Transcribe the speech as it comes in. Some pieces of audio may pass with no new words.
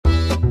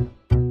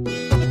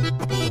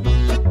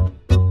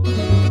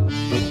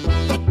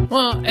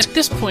Well, at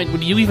this point,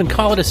 would you even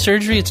call it a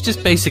surgery? It's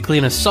just basically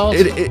an assault.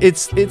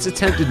 It's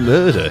attempted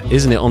murder,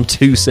 isn't it, on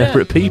two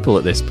separate people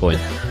at this point?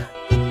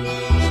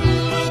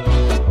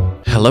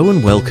 Hello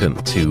and welcome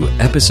to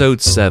episode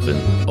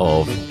 7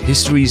 of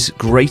History's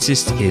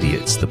Greatest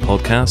Idiots, the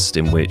podcast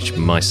in which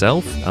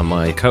myself and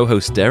my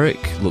co-host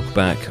Derek look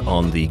back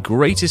on the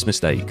greatest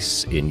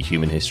mistakes in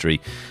human history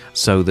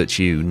so that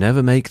you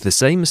never make the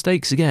same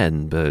mistakes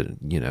again. But,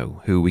 you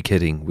know, who are we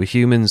kidding? We're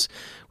humans.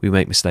 We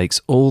make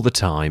mistakes all the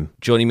time.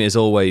 Joining me as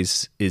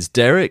always is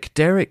Derek.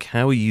 Derek,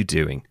 how are you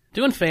doing?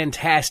 Doing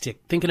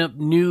fantastic. Thinking up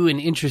new and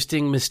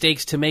interesting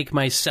mistakes to make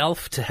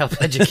myself to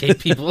help educate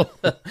people.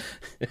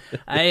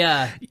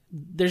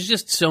 There's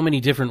just so many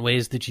different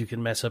ways that you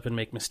can mess up and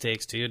make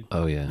mistakes, dude.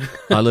 Oh, yeah.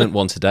 I learned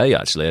one today,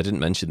 actually. I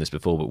didn't mention this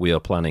before, but we are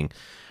planning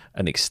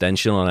an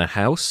extension on our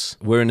house.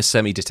 We're in a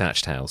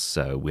semi-detached house,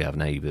 so we have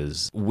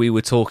neighbours. We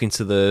were talking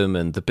to them,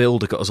 and the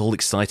builder got us all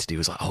excited. He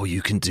was like, oh,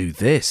 you can do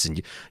this,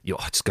 and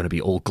it's going to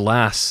be all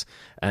glass,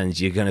 and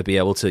you're going to be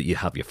able to, you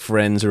have your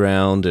friends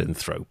around and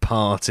throw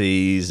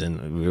parties,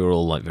 and we were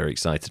all like very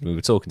excited. We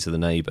were talking to the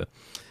neighbour,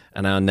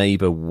 and our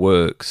neighbour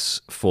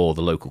works for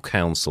the local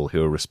council,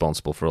 who are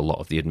responsible for a lot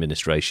of the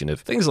administration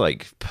of things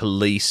like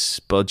police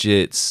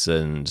budgets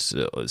and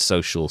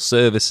social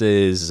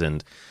services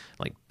and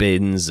like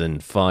bins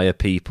and fire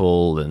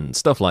people and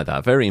stuff like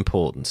that. Very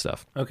important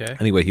stuff. Okay.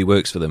 Anyway, he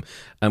works for them.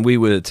 And we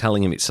were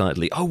telling him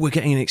excitedly, oh, we're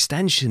getting an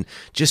extension.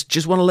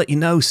 Just want to let you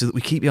know so that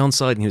we keep you on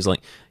side. And he was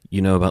like,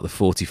 you know about the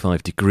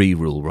 45-degree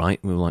rule, right?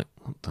 And we were like,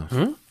 what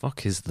the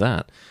fuck is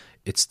that?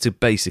 It's to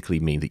basically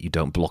mean that you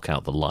don't block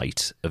out the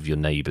light of your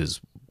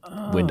neighbour's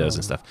windows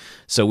and stuff.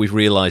 So we've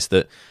realised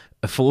that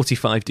a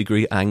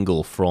 45-degree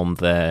angle from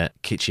their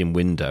kitchen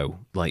window,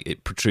 like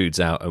it protrudes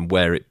out, and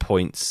where it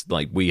points,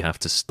 like we have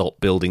to stop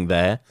building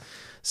there.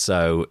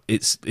 So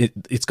it's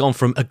gone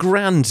from a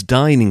grand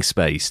dining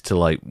space to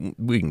like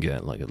we can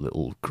get like a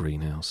little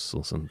greenhouse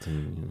or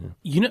something.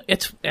 You know,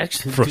 it's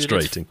actually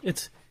frustrating.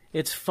 Dude,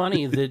 it's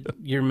funny that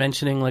you're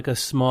mentioning like a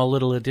small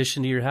little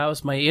addition to your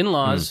house. My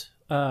in-laws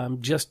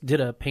just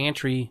did a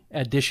pantry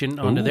addition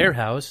onto their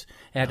house,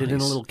 added in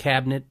a little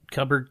cabinet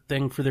cupboard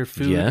thing for their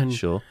food. Yeah,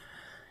 sure.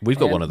 We've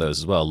got one of those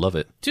as well. Love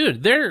it.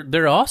 Dude,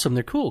 they're awesome.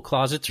 They're cool.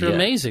 Closets are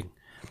amazing.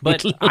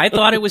 But I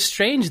thought it was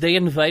strange. They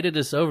invited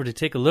us over to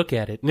take a look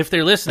at it. And if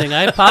they're listening,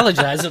 I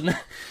apologize. I'm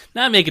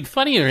not making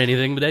funny or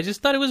anything, but I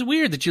just thought it was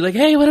weird that you're like,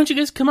 hey, why don't you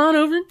guys come on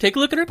over and take a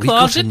look at our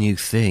closet? We've got a new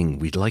thing.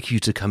 We'd like you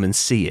to come and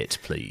see it,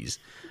 please.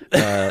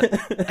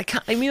 I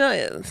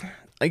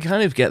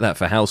kind of get that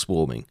for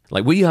housewarming.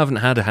 Like, we haven't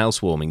had a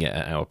housewarming yet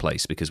at our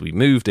place because we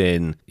moved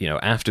in,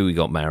 after we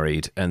got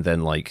married, and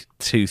then like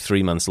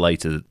 2-3 months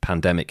later, the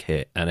pandemic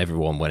hit and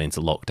everyone went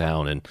into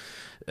lockdown, and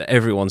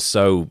everyone's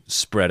so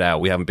spread out.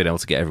 We haven't been able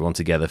to get everyone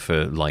together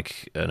for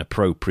like an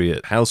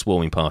appropriate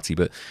housewarming party.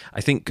 But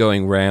I think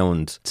going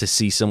round to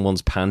see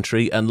someone's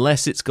pantry,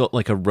 unless it's got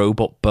like a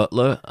robot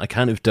butler, I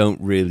kind of don't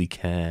really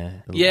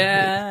care.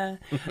 Yeah.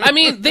 I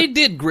mean, they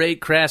did great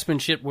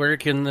craftsmanship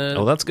work in the...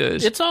 Oh, that's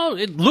good.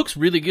 It looks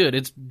really good.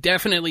 It's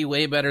definitely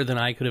way better than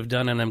I could have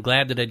done, and I'm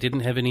glad that I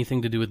didn't have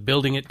anything to do with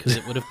building it because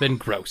it would have been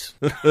gross.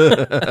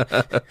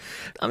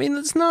 I mean,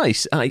 that's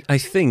nice. I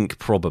think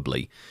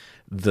probably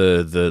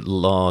the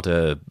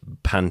larder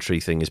pantry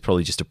thing is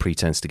probably just a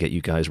pretense to get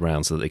you guys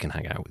round so that they can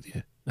hang out with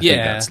you. I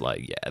think that's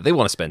like, they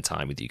want to spend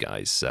time with you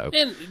guys, so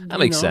that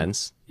makes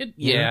sense.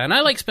 And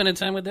I like spending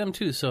time with them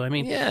too, so I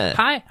mean,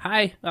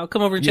 hi, I'll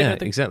come over and check out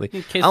the...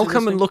 exactly. I'll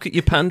come and look at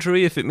your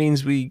pantry if it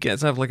means we get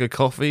to have like a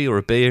coffee or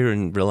a beer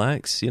and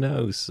relax,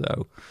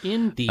 so...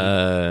 Indeed.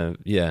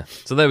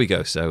 So there we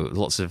go. So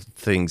lots of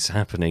things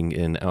happening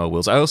in our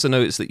worlds. I also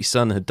noticed that your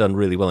son had done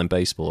really well in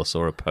baseball. I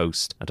saw a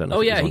post. I don't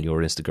know if it was on your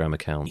Instagram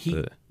account,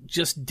 but...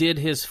 just did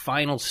his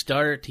final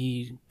start.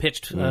 He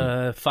pitched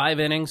 5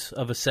 innings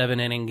of a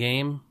 7-inning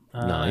game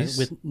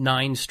with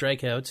 9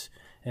 strikeouts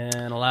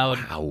and allowed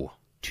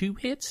 2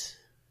 hits,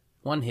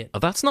 1 hit. Oh,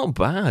 that's not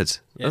bad.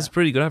 Yeah. That's a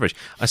pretty good average.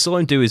 I saw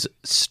him do his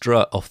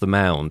strut off the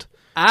mound.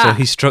 So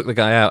he struck the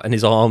guy out and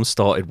his arm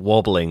started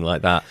wobbling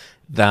like that.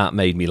 That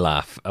made me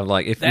laugh. I'm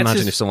like,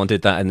 imagine if someone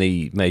did that in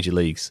the major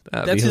leagues.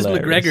 That's his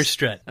MacGregor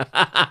strut.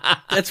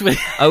 That's what.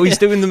 Oh, he's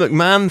doing the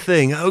McMahon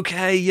thing.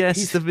 Okay,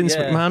 yes, the Vince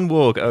McMahon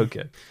walk.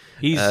 Okay.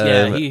 He's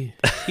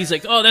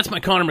like, oh, that's my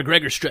Conor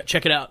McGregor strut.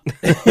 Check it out.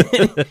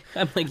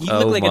 I'm like, you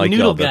look like a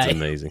noodle guy. That's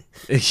amazing.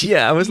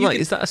 Yeah, I was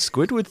is that a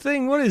Squidward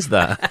thing? What is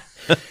that?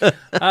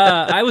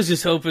 I was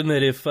just hoping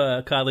that if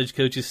college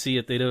coaches see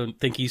it, they don't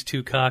think he's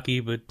too cocky.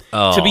 But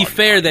to be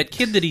fair, that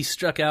kid that he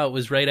struck out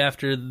was right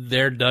after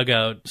their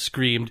dugout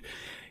screamed,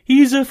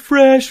 "He's a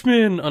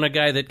freshman!" on a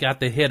guy that got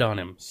the hit on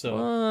him. So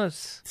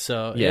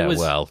yeah, it was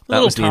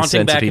that was the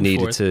incentive he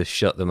needed to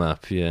shut them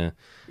up. Yeah.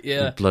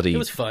 Yeah, bloody, it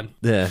was fun.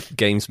 Yeah,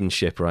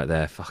 gamesmanship right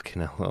there.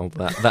 Fucking hell,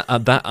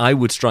 that I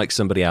would strike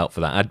somebody out for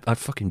that. I'd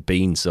fucking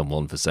bean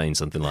someone for saying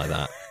something like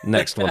that.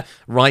 Next one,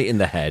 right in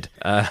the head.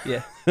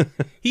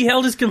 He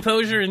held his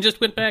composure and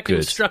just went back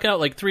and struck out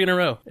like 3 in a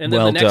row. And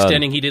then the next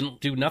inning, he didn't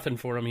do nothing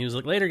for him. He was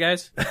like, "Later,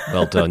 guys."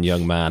 Well done,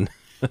 young man.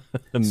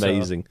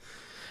 Amazing.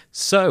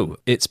 So,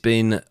 it's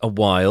been a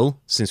while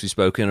since we've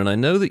spoken, and I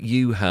know that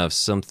you have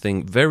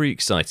something very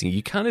exciting.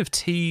 You kind of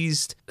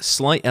teased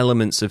slight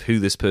elements of who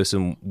this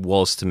person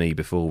was to me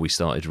before we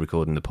started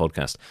recording the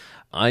podcast.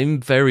 I'm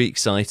very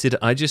excited.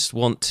 I just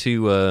want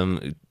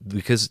to,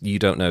 because you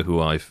don't know who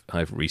I've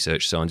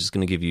researched, so I'm just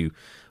going to give you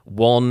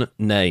one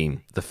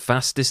name. The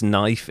fastest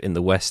knife in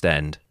the West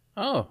End.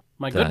 Oh,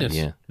 my goodness.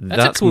 Yeah.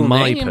 That's a cool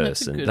my name.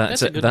 person.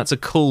 That's a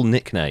cool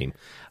nickname.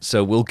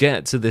 So we'll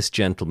get to this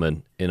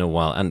gentleman in a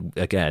while. And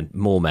again,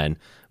 more men,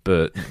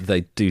 but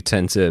they do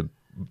tend to,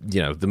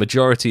 the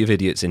majority of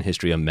idiots in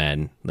history are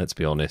men, let's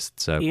be honest.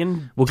 So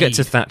we'll get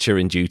to Thatcher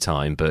in due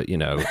time, but,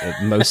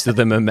 most of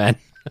them are men.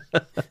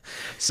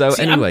 So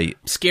anyway, I'm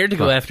scared to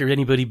go after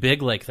anybody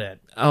big like that.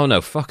 Oh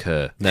no, fuck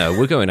her. No,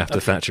 we're going after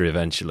Thatcher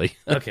eventually.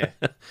 Okay.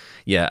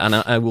 Yeah, and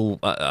I will.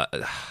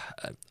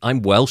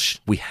 I'm Welsh.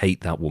 We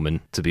hate that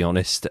woman, to be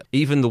honest.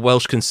 Even the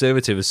Welsh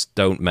Conservatives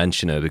don't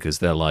mention her because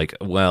they're like,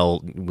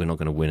 well, we're not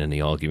going to win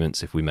any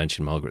arguments if we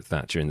mention Margaret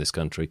Thatcher in this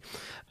country.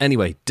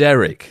 Anyway,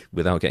 Derek,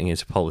 without getting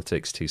into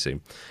politics too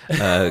soon,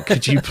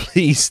 could you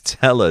please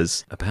tell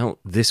us about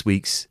this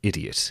week's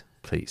idiot,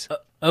 please?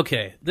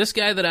 Okay, this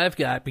guy that I've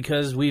got,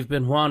 because we've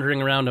been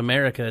wandering around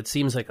America, it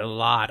seems like a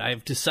lot.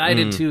 I've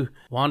decided to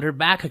wander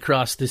back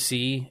across the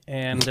sea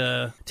and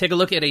take a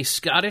look at a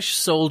Scottish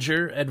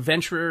soldier,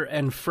 adventurer,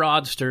 and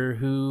fraudster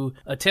who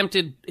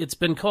attempted, it's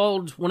been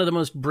called one of the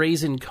most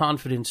brazen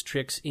confidence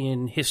tricks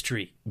in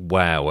history.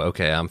 Wow,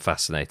 okay, I'm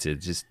fascinated.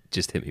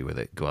 Just hit me with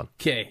it. Go on.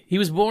 Okay. He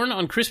was born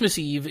on Christmas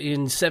Eve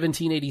in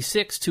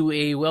 1786 to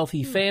a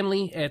wealthy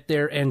family at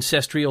their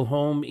ancestral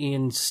home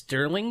in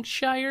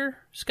Stirlingshire,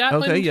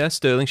 Scotland. Okay, yeah,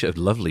 Stirlingshire.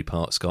 Lovely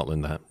part of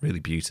Scotland, that. Really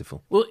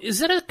beautiful. Well, is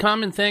that a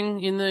common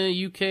thing in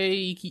the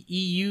UK,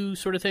 EU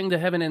sort of thing, to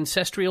have an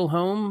ancestral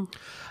home?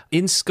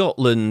 In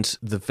Scotland,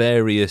 the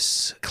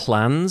various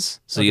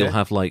clans, so you'll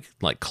have like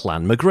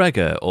Clan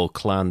MacGregor or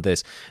Clan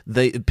this,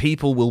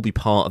 people will be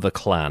part of a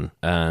clan,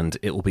 and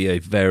it will be a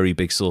very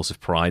big source of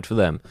pride for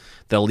them.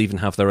 They'll even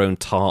have their own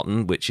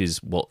tartan, which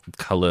is what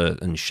colour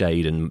and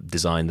shade and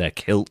design their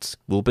kilt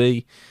will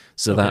be.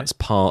 So that's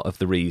part of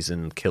the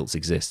reason kilts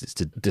exist. It's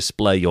to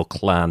display your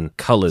clan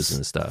colours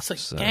and stuff.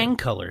 It's like gang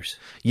colours.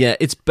 Yeah,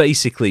 it's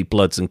basically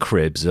Bloods and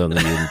Cribs, only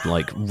in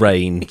like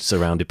rain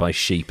surrounded by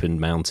sheep and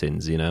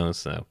mountains,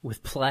 So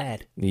with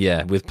plaid.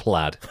 Yeah, with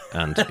plaid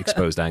and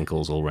exposed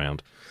ankles all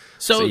round.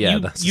 So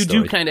you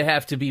do kind of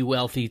have to be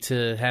wealthy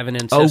to have an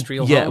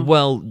ancestral home? Yeah,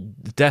 well,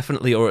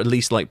 definitely, or at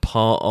least like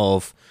part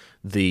of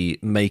the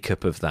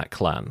makeup of that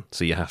clan.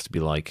 So you have to be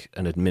like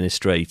an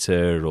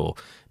administrator or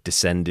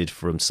descended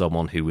from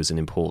someone who was an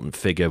important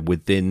figure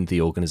within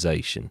the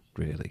organization,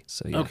 really.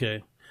 So yeah.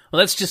 Okay. Well,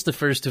 that's just the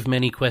first of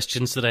many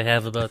questions that I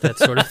have about that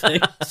sort of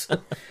thing.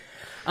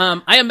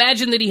 I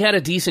imagine that he had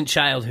a decent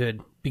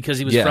childhood because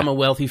he was from a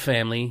wealthy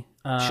family.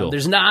 Sure.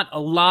 There's not a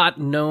lot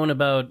known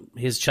about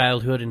his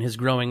childhood and his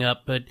growing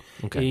up, but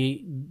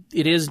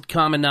it is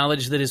common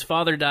knowledge that his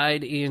father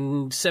died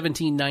in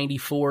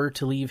 1794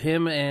 to leave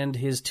him and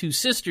his two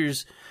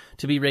sisters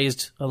to be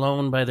raised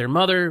alone by their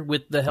mother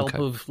with the help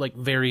of like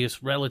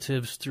various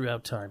relatives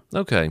throughout time.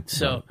 Okay.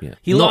 So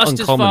he lost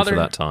his father. Not uncommon for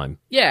that time.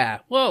 Yeah.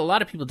 Well, a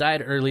lot of people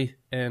died early,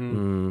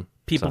 and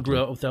people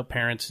grew up without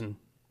parents, and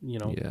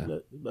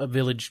a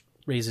village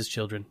raises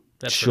children.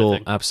 That sort of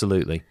thing.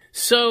 Absolutely.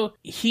 So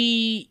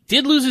he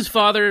did lose his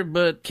father,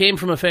 but came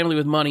from a family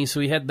with money,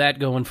 so he had that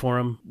going for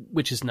him,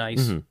 which is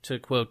nice, to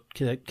quote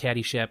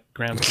Caddyshack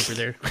groundskeeper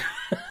there.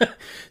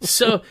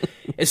 So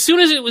as soon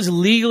as it was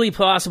legally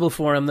possible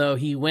for him, though,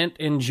 he went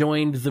and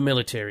joined the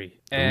military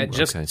at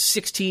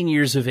 16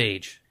 years of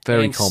age.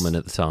 Very common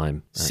at the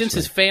time. Actually. Since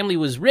his family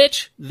was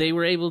rich, they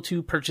were able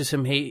to purchase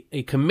him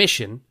a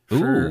commission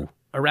for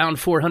around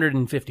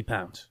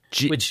 £450.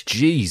 Which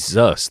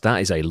Jesus,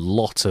 that is a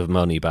lot of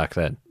money back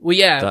then. Well,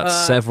 yeah.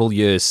 That's several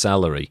years'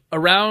 salary.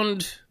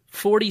 Around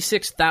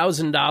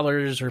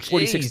 $46,000 or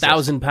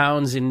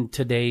 £46,000 in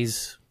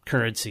today's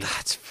currency.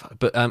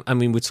 But I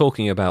mean, we're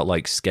talking about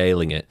like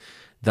scaling it.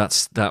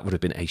 That would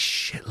have been a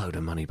shitload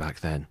of money back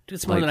then.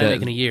 It's more than I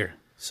make in a year.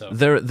 So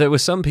there were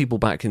some people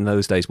back in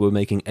those days who were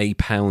making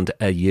 £1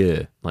 a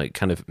year, like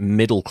kind of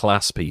middle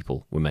class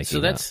people were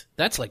making. So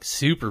that's like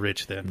super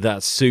rich then.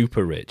 That's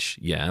super rich.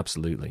 Yeah,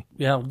 absolutely.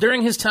 Yeah,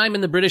 during his time in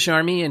the British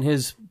Army and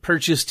his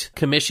purchased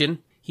commission,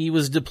 he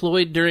was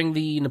deployed during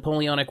the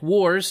Napoleonic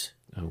Wars.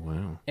 Oh,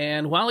 wow.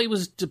 And while he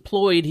was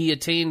deployed, he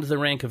attained the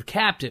rank of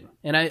captain.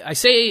 And I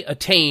say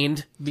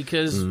attained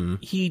because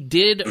he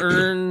did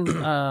earn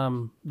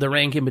the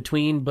rank in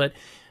between, but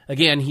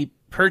again, he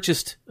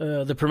purchased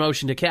the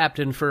promotion to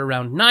captain for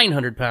around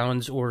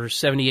 £900 or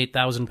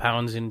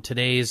 £78,000 in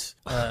today's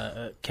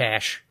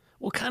cash.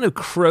 What kind of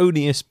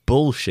cronyist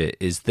bullshit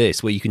is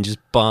this, where you can just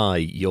buy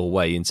your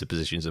way into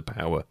positions of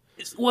power?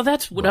 Well,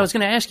 that's what I was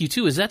going to ask you,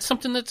 too. Is that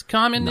something that's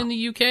common in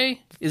the UK?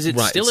 Is it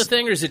still a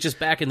thing, or is it just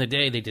back in the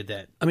day they did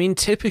that? I mean,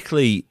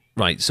 typically,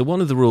 Right, so one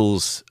of the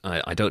rules,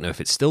 I don't know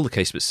if it's still the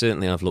case, but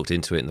certainly I've looked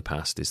into it in the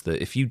past, is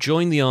that if you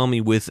join the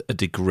army with a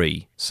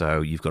degree,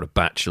 so you've got a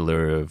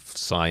Bachelor of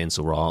Science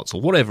or Arts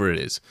or whatever it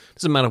is,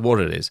 doesn't matter what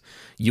it is,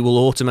 you will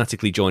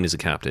automatically join as a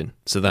captain.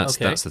 So that's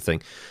the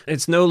thing.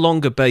 It's no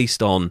longer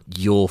based on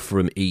you're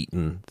from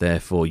Eton,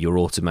 therefore you're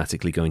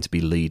automatically going to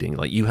be leading.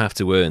 Like, you have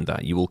to earn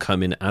that. You will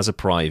come in as a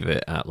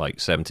private at like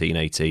 17,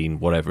 18,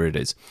 whatever it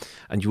is,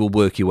 and you will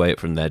work your way up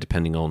from there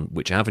depending on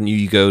which avenue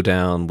you go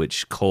down,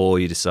 which corps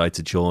you decide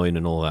to join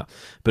and all that.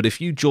 But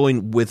if you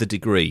join with a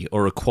degree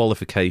or a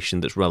qualification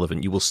that's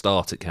relevant, you will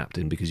start at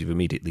captain because you've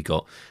immediately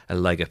got a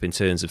leg up in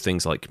terms of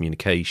things like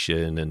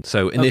communication. And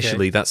so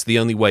initially that's the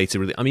only way to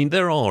really... I mean,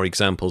 there are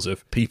examples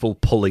of people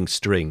pulling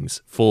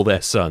strings for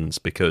their sons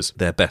because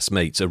their best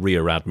mates are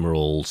rear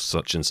admirals,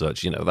 such and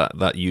such,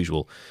 that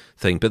usual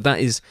thing. But that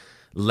is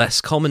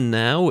less common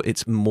now.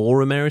 It's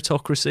more a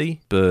meritocracy,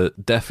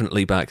 but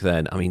definitely back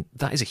then, I mean,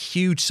 that is a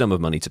huge sum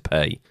of money to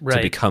pay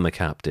to become a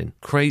captain.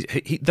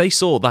 Crazy. They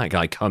saw that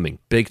guy coming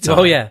big time.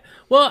 Oh, yeah.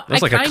 Well,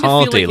 that's like a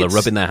car dealer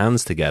rubbing their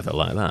hands together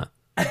like that.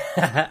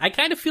 I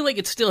kind of feel like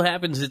it still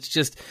happens. It's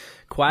just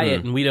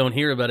quiet and we don't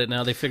hear about it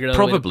now. They figured out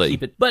Probably. a way to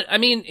keep it. But, I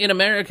mean, in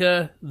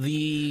America,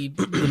 the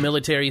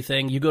military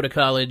thing, you go to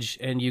college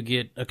and you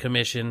get a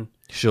commission.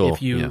 Sure.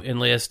 If you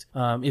enlist.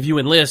 If you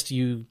enlist,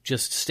 you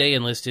just stay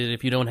enlisted.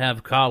 If you don't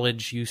have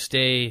college, you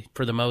stay,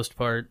 for the most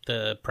part,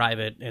 the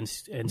private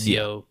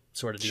NCO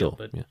sort of deal. Sure.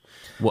 But,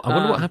 well, I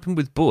wonder what happened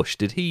with Bush.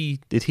 Did he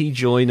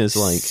join as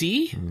like...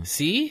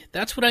 See?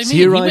 That's what I mean.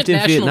 He arrived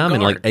in Vietnam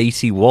in like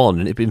 81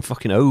 and it'd been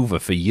fucking over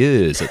for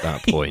years at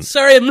that point.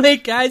 Sorry I'm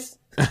late, guys.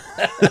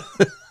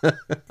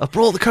 I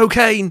brought the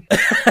cocaine.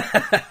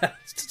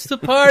 It's the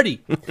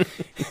party.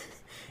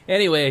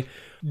 Anyway...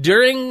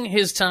 During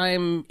his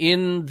time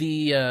in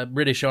the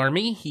British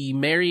Army, he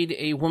married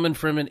a woman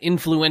from an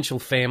influential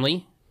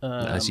family.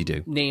 As you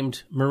do.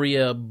 Named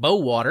Maria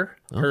Bowater.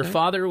 Okay. Her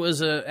father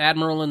was an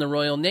admiral in the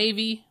Royal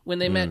Navy when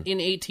they met in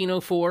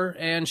 1804,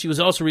 and she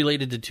was also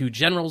related to two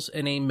generals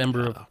and a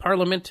member of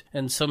Parliament,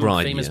 and some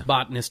famous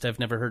botanist I've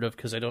never heard of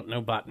because I don't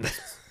know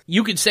botanists.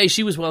 You could say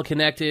she was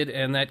well-connected,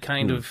 and that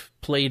kind of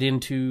played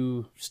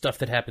into stuff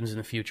that happens in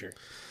the future.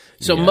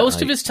 So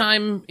most of his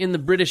time in the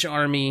British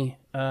Army,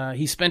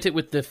 he spent it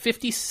with the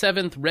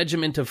 57th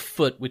Regiment of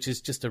Foot, which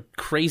is just a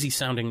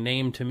crazy-sounding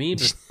name to me,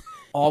 but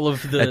all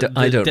of the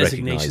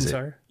designations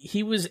are.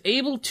 He was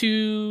able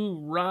to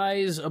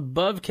rise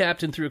above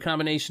captain through a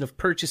combination of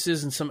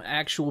purchases and some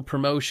actual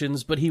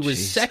promotions, but he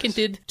was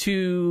seconded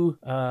to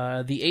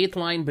the 8th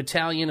Line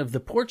Battalion of the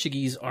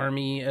Portuguese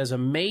Army as a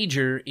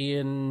major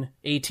in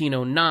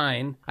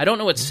 1809. I don't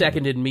know what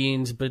seconded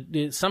means, but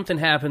something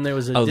happened. There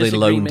was a disagreement. They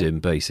loaned him,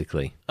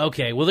 basically.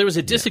 Okay, well, there was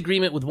a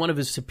disagreement with one of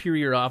his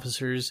superior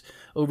officers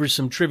over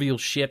some trivial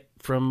shit,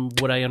 from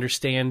what I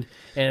understand,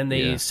 and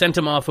they sent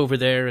him off over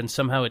there, and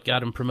somehow it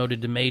got him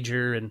promoted to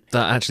major. And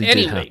that actually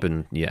did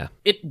happen,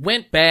 It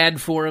went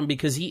bad for him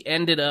because he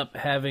ended up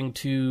having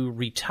to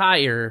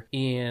retire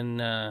in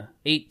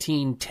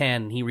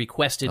 1810. He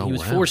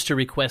was forced to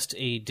request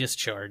a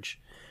discharge,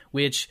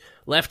 which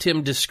left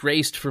him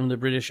disgraced from the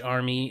British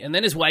Army, and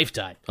then his wife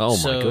died. Oh,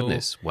 my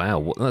goodness. Wow,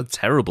 what a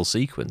terrible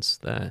sequence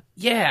there.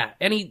 Yeah,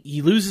 and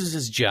he loses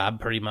his job,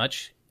 pretty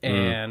much,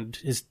 and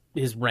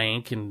his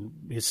rank and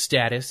his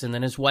status, and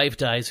then his wife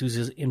dies,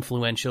 who's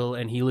influential,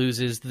 and he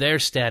loses their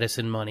status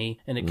and money,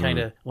 and it kind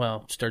of,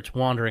 starts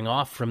wandering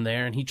off from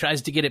there, and he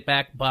tries to get it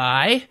back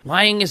by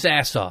lying his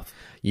ass off.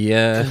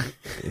 Yeah.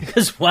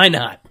 Because why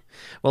not?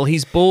 Well,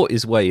 he's bought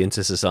his way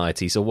into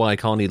society, so why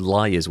can't he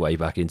lie his way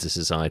back into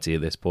society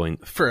at this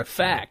point? For a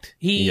fact.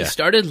 He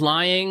started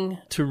lying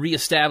to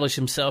reestablish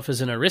himself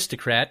as an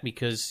aristocrat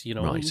because,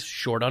 he's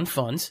short on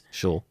funds.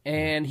 Sure.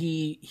 And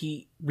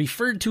he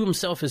referred to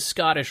himself as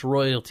Scottish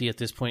royalty at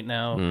this point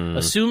now,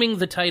 assuming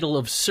the title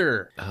of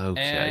Sir.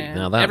 Okay, and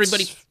now that's...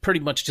 everybody pretty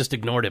much just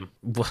ignored him.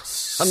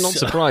 I'm not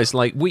surprised.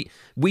 Like,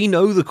 we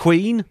know the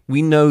Queen.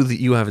 We know that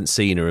you haven't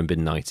seen her and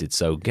been knighted,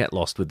 so get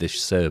lost with this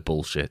Sir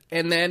bullshit.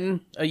 And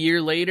then, a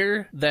year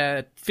later,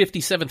 that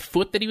 57th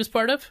Foot that he was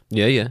part of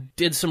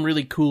did some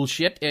really cool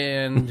shit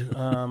and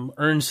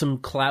earned some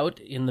clout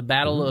in the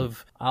Battle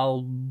of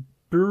Alburia.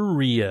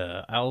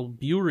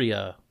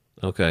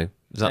 Okay.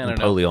 Is that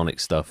Napoleonic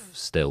stuff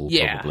still,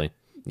 probably?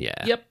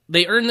 Yeah. Yep.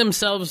 They earned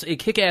themselves a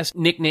kick-ass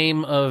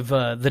nickname of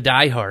the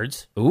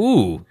Diehards.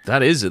 Ooh,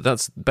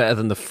 that's better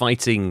than the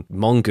fighting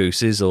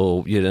mongooses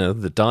or,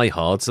 the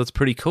diehards. That's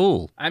pretty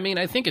cool. I mean,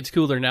 I think it's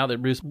cooler now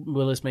that Bruce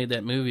Willis made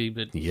that movie,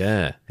 but...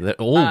 Yeah, they're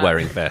all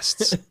wearing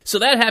vests. So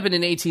that happened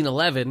in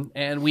 1811,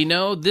 and we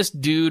know this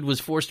dude was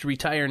forced to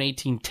retire in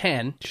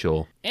 1810.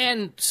 Sure.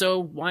 And so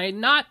why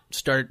not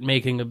start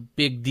making a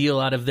big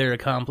deal out of their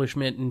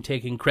accomplishment and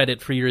taking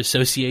credit for your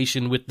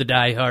association with the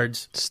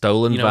diehards?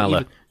 Stolen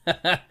valor.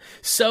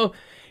 So,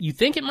 you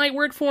think it might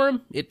work for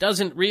him? It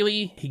doesn't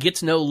really. He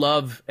gets no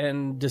love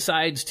and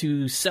decides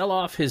to sell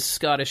off his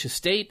Scottish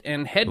estate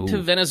and head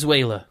to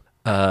Venezuela.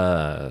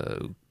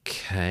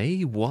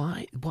 Okay,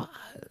 why? What?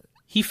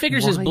 He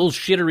figures his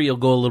bullshittery will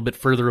go a little bit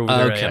further over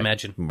there, I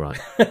imagine. Right.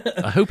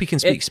 I hope he can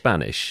speak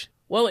Spanish.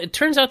 Well, it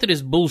turns out that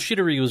his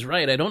bullshittery was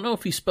right. I don't know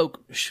if he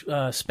spoke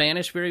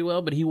Spanish very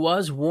well, but he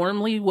was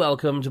warmly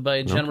welcomed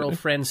by General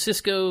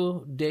Francisco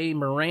de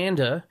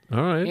Miranda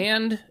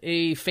and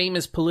a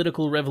famous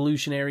political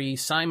revolutionary,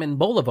 Simon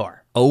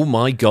Bolivar. Oh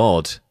my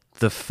God.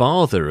 The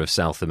father of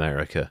South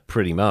America,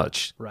 pretty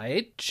much.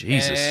 Right?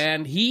 Jesus.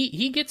 And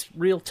he gets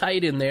real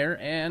tight in there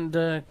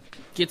and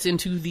gets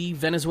into the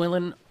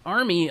Venezuelan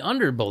army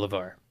under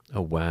Bolivar.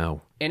 Oh,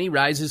 wow. And he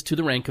rises to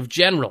the rank of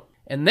general.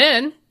 And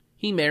then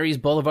he marries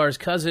Bolivar's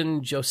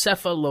cousin,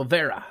 Josefa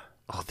Lovera.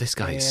 Oh, this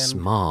guy is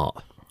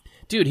smart.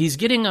 Dude, he's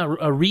getting a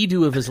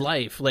redo of his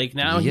life. Like,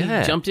 now he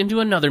jumped into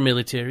another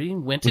military,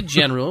 went to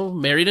general,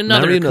 married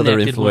another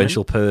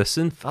influential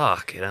person.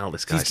 Fucking hell,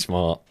 this guy's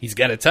smart. He's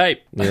got a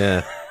type.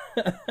 Yeah.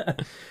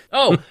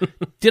 Oh,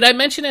 did I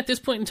mention at this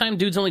point in time,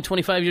 dude's only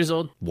 25 years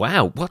old?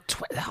 Wow, what?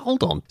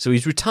 Hold on. So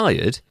he's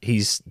retired,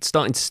 he's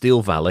starting to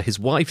steal valor, his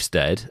wife's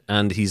dead,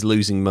 and he's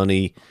losing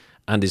money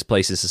and his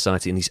place in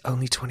society, and he's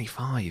only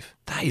 25.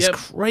 That is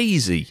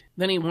crazy.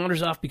 Then he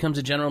wanders off, becomes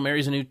a general,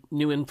 marries a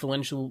new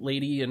influential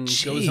lady, and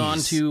goes on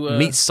to...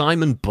 meet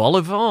Simon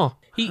Bolivar?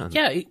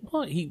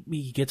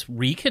 He gets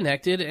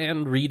reconnected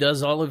and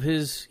redoes all of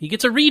his... He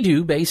gets a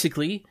redo,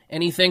 basically,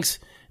 and he thinks...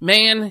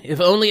 Man,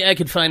 if only I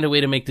could find a way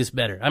to make this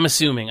better. I'm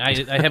assuming.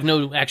 I have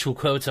no actual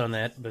quotes on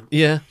that. But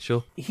yeah,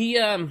 sure. He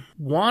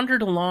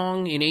wandered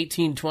along in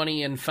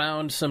 1820 and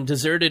found some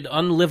deserted,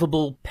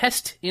 unlivable,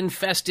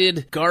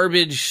 pest-infested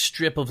garbage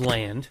strip of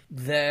land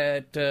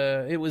that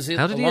it was in...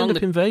 How did he end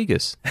up in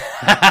Vegas?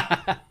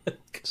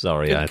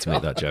 Sorry, I had to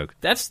make that joke.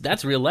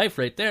 That's real life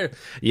right there.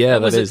 Yeah,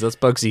 that is. That's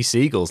Bugsy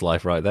Siegel's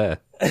life right there.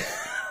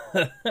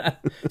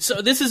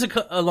 So this is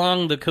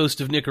along the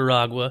coast of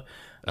Nicaragua.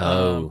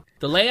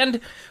 The land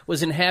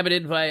was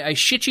inhabited by, I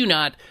shit you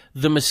not,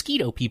 the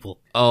Mosquito people.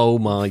 Oh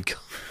my God.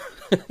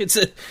 It's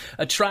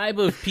a tribe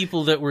of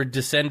people that were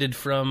descended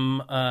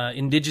from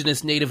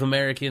indigenous Native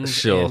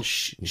Americans and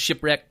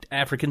shipwrecked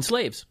African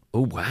slaves.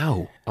 Oh,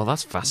 wow. Oh,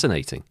 that's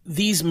fascinating.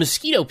 These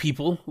Mosquito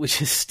people, which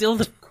is still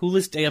the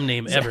coolest damn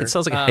name ever. It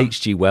sounds like a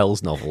H.G.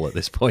 Wells novel at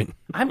this point.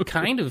 I'm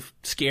kind of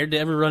scared to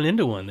ever run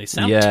into one. They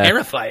sound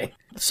terrifying.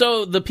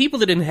 So the people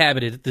that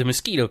inhabited, the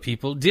Mosquito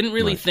people, didn't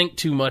really think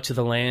too much of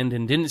the land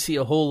and didn't see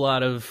a whole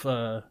lot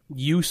of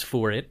use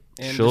for it.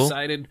 And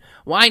decided,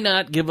 why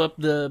not give up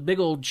the big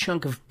old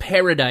chunk of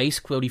paradise,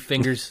 quotey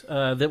fingers,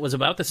 that was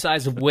about the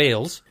size of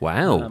Wales.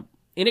 Wow.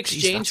 In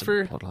exchange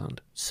for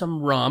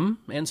some rum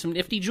and some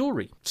nifty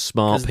jewelry.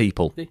 Smart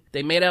people.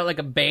 They made out like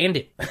a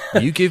bandit.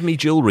 You give me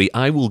jewelry,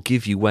 I will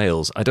give you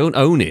Wales. I don't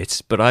own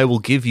it, but I will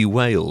give you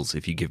Wales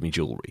if you give me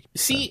jewelry.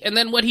 See, and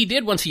then what he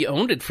did once he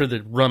owned it for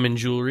the rum and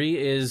jewelry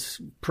is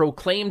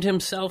proclaimed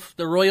himself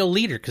the royal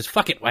leader, because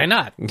fuck it, why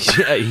not?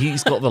 Yeah,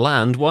 he's got the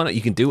land, why not?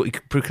 You can do it, you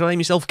can proclaim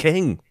yourself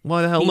king.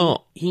 Why the hell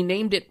not? He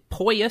named it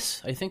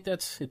Poyas, I think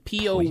that's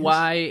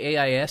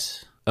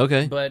Poyais.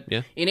 Okay. But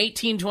in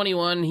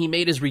 1821, he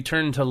made his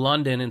return to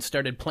London and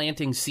started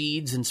planting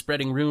seeds and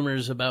spreading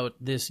rumors about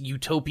this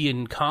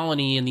utopian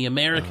colony in the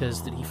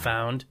Americas that he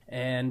found.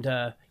 And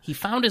he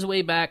found his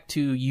way back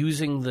to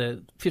using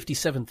the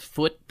 57th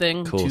foot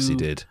thing. Of course he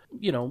did.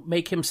 You know,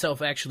 make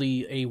himself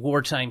actually a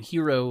wartime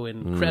hero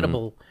and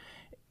credible.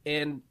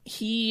 And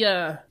he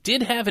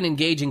did have an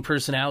engaging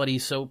personality,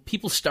 so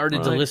people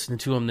started to listen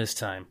to him this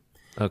time.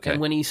 Okay.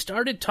 And when he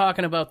started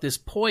talking about this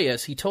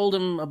Poyas, he told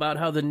him about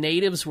how the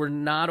natives were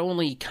not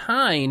only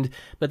kind,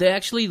 but they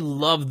actually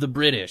loved the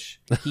British.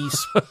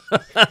 That's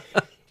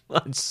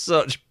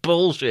such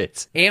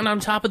bullshit. And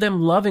on top of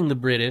them loving the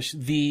British,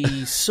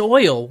 the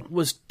soil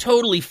was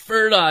totally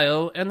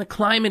fertile and the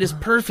climate is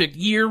perfect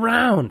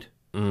year-round.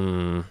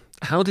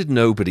 How did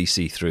nobody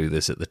see through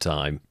this at the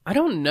time? I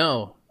don't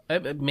know.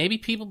 Maybe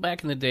people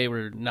back in the day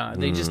were not.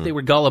 They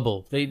were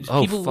gullible. They weren't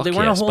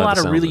a whole lot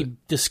of really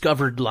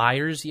discovered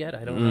liars yet.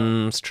 I don't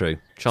know. It's true.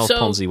 Charles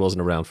Ponzi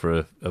wasn't around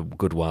for a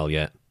good while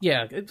yet.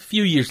 Yeah, a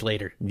few years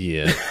later.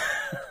 Yeah.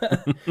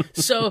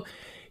 So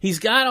he's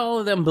got all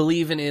of them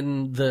believing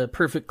in the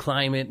perfect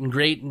climate and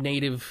great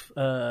native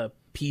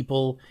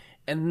people.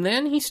 And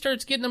then he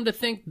starts getting them to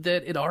think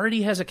that it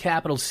already has a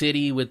capital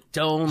city with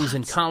domes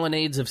and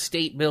colonnades of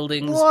state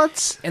buildings.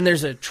 What? And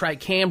there's a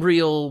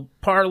tricambrial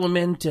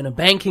parliament and a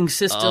banking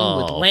system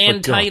with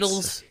land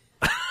titles.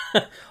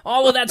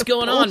 All of that's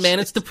going on, man.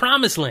 It's the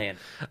promised land.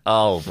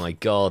 Oh, my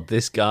God.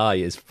 This guy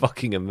is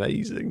fucking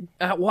amazing.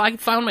 Well, I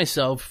found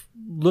myself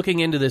looking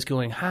into this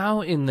going,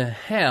 how in the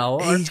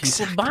hell are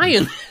people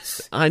buying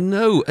this? I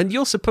know. And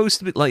you're supposed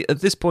to be, like,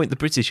 at this point, the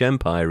British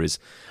Empire is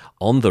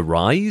on the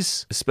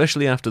rise,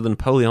 especially after the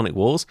Napoleonic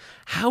Wars.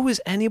 How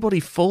is anybody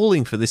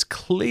falling for this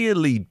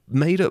clearly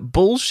made-up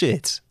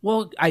bullshit?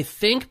 Well, I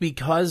think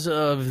because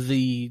of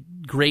the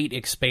great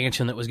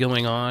expansion that was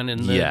going on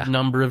and the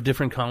number of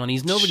different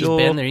colonies, nobody's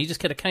been there. You just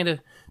got to kind of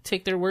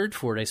take their word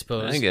for it, I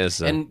suppose. I guess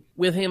so. And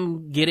with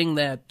him getting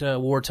that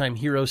wartime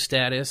hero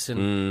status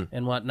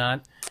and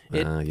whatnot,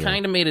 it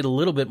kind of made it a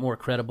little bit more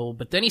credible.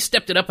 But then he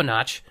stepped it up a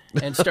notch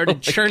and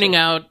started churning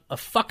out a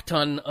fuck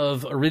ton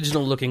of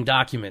original-looking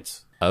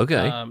documents.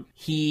 Okay.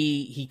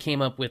 He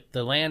came up with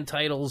the land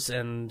titles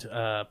and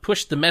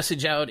pushed the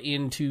message out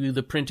into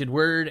the printed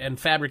word and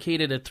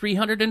fabricated a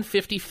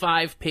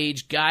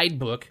 355-page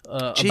guidebook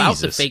about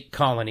the fake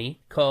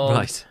colony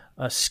called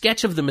A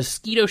Sketch of the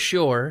Mosquito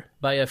Shore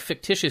by a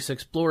fictitious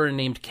explorer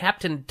named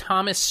Captain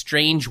Thomas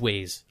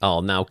Strangeways.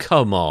 Oh, now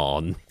come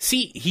on.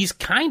 See, he's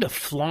kind of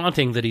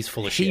flaunting that he's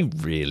full of shit. He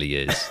really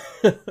is.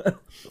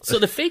 So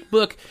the fake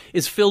book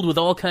is filled with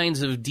all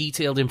kinds of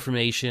detailed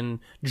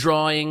information,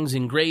 drawings,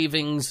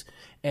 engravings,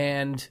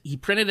 and he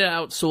printed it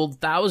out, sold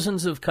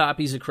thousands of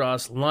copies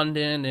across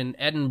London and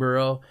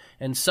Edinburgh,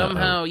 and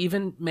somehow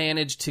even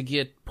managed to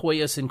get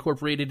Poyas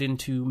incorporated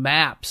into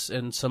maps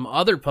and some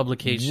other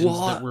publications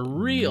that were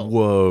real.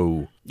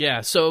 Whoa. Yeah,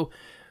 so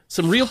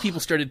some real people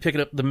started picking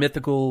up the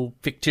mythical,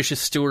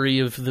 fictitious story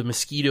of the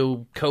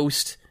Mosquito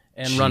Coast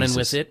and running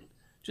with it,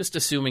 just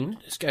assuming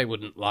this guy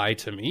wouldn't lie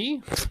to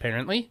me,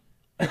 apparently.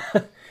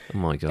 Oh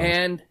my God.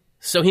 And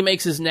so he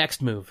makes his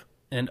next move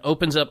and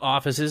opens up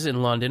offices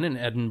in London and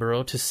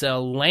Edinburgh to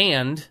sell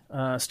land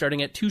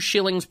starting at 2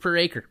 shillings per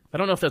acre. I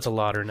don't know if that's a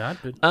lot or not.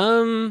 But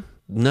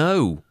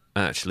No.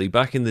 Actually,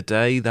 back in the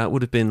day, that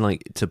would have been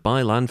like, to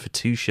buy land for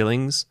 2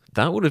 shillings,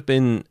 that would have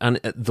been,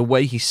 and the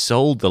way he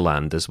sold the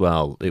land as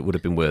well, it would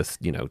have been worth,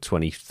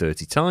 20,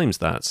 30 times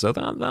that. So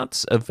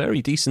that's a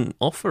very decent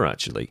offer,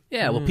 actually.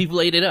 Yeah, well,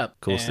 people ate it up.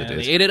 Of course they did.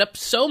 They ate it up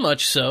so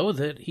much so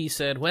that he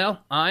said,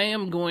 well, I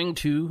am going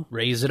to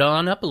raise it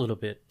on up a little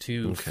bit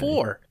to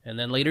 4, and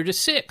then later to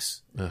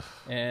 6. Ugh.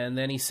 And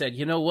then he said,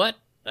 you know what?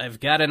 I've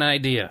got an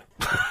idea.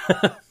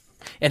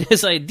 And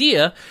his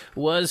idea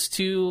was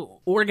to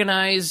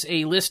organize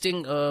a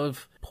listing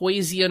of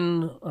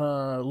Poisian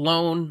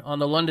loan on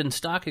the London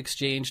Stock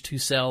Exchange to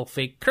sell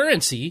fake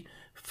currency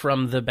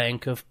from the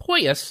Bank of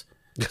Poyas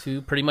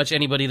to pretty much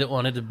anybody that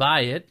wanted to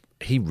buy it.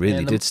 He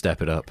really did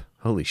step it up.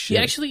 Holy shit.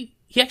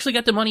 He actually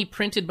got the money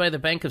printed by the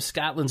Bank of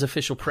Scotland's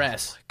official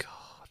press. Oh my God.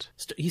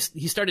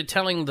 He started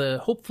telling the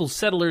hopeful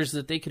settlers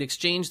that they could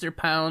exchange their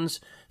pounds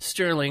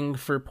sterling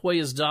for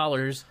Poyas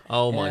dollars.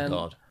 Oh my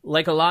God.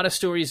 Like a lot of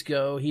stories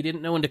go, he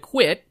didn't know when to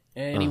quit,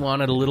 and he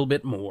wanted a little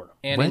bit more.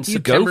 And where do you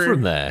go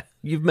from there?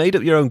 You've made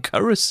up your own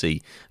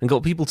currency and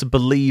got people to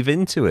believe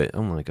into it.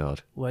 Oh, my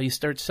God. Well, you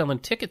start selling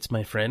tickets,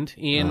 my friend.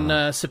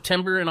 In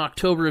September and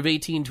October of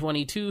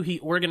 1822, he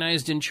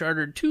organized and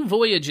chartered 2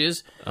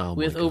 voyages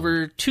with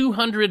over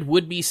 200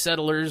 would-be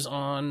settlers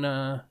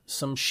on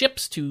some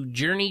ships to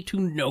journey to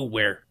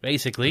nowhere,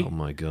 basically. Oh,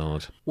 my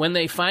God. When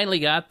they finally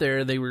got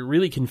there, they were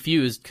really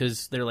confused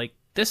because they're like,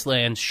 this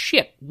land's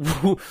shit.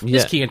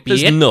 This can't be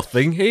There's it.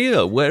 nothing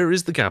here. Where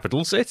is the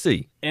capital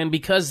city? And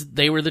because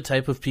they were the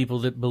type of people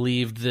that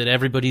believed that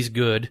everybody's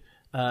good,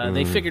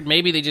 they figured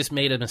maybe they just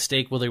made a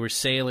mistake while they were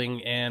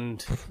sailing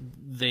and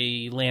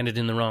they landed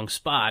in the wrong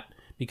spot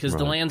because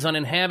the land's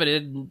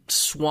uninhabited,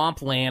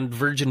 swampland,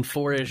 virgin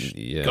forest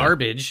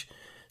garbage.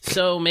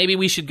 So maybe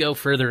we should go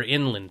further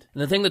inland.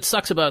 And the thing that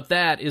sucks about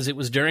that is it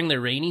was during the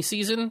rainy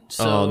season.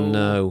 So oh,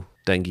 no.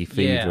 Dengue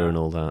fever and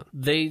all that.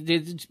 They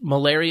did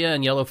malaria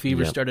and yellow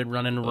fever started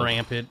running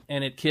rampant,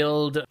 and it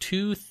killed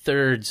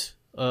 2/3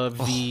 of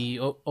the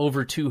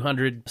over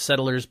 200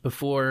 settlers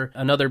before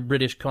another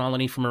British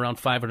colony from around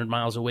 500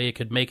 miles away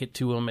could make it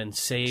to them and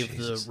save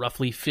the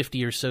roughly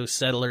 50 or so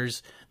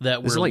settlers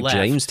that were left. It's like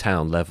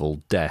Jamestown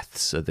level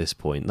deaths at this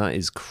point. That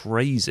is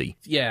crazy.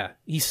 Yeah.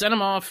 He sent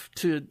them off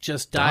to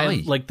just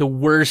die like the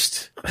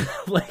worst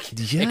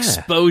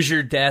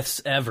exposure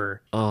deaths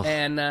ever. Oh.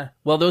 And,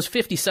 those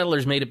 50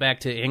 settlers made it back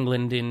to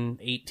England in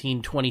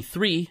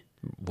 1823.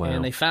 Wow.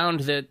 And they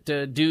found that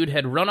dude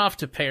had run off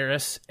to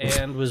Paris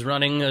and was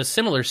running a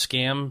similar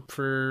scam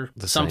for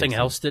something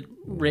else that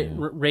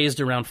raised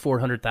around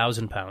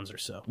 400,000 pounds or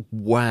so.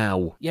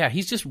 Wow. Yeah,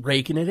 he's just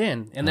raking it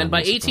in. And then by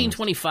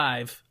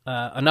 1825,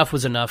 enough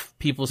was enough.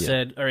 People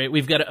said, all right,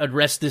 we've got to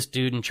arrest this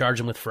dude and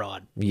charge him with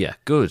fraud. Yeah,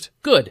 good.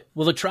 Good.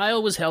 Well, the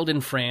trial was held in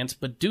France,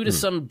 but due to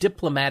some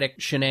diplomatic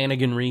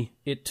shenaniganry,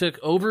 it took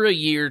over a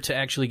year to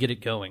actually get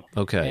it going.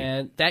 Okay.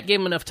 And that gave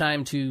him enough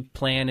time to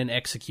plan and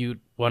execute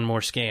one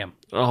more scam.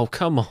 Oh,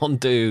 come on,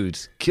 dude.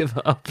 Give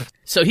up.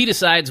 So he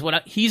decides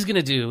what he's going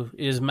to do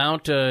is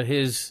mount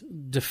his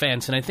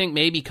defense, and I think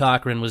maybe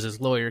Cochrane was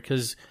his lawyer,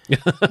 because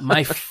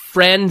my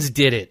friends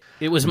did it.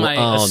 It was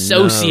my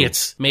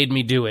associates made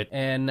me do it.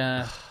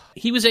 And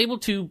he was able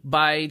to,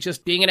 by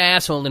just being an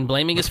asshole and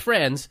blaming his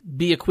friends,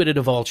 be acquitted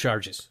of all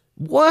charges.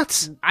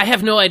 What? I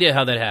have no idea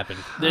how that happened.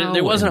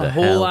 There wasn't a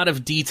whole lot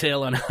of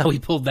detail on how he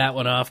pulled that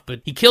one off,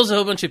 but he kills a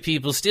whole bunch of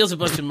people, steals a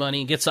bunch of money,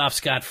 and gets off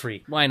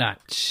scot-free. Why not?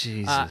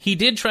 Jesus. He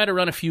did try to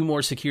run a few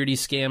more security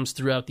scams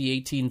throughout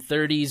the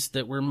 1830s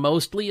that were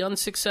mostly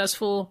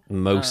unsuccessful.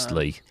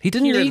 Mostly. He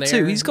didn't need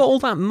to. He's got all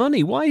that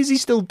money. Why is he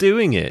still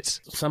doing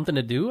it? Something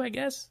to do, I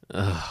guess.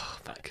 Oh,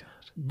 my God.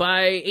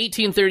 By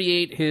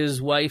 1838, his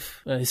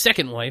wife, his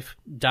second wife,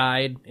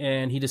 died,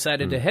 and he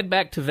decided to head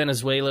back to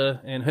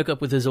Venezuela and hook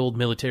up with his old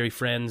military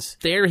friends.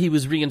 There, he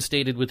was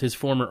reinstated with his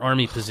former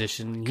army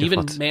position. He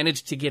even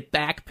managed to get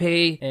back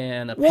pay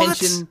and a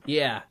pension.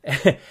 Yeah.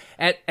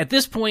 At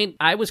this point,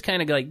 I was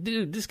kind of like,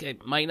 dude, this guy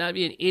might not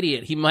be an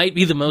idiot. He might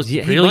be the most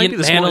brilliant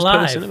man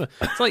alive.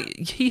 It's like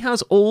he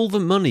has all the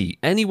money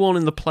anyone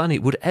on the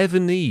planet would ever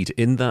need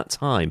in that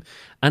time,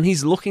 and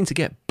he's looking to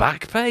get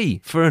back pay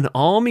for an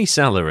army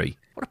salary.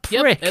 What a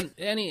prick. Yep,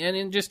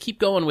 and just keep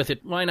going with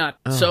it. Why not?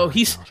 So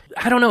he's,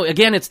 I don't know,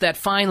 again, it's that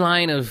fine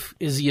line of,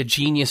 is he a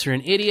genius or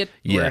an idiot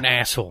or an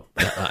asshole?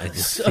 I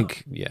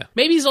think,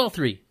 Maybe he's all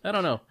three. I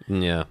don't know.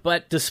 Yeah.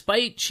 But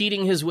despite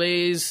cheating his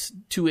ways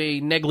to a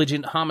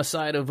negligent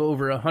homicide of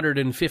over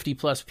 150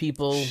 plus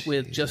people,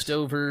 with just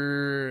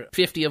over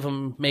 50 of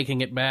them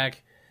making it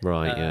back,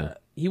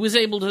 he was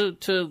able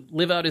to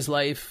live out his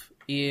life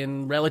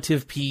in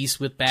relative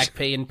peace with back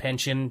pay and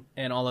pension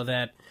and all of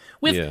that,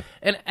 with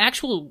an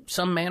actual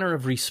some manner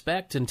of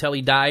respect until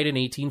he died in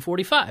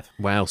 1845.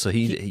 Wow, so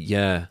he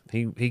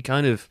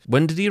kind of...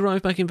 When did he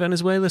arrive back in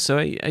Venezuela? So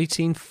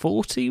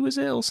 1840 was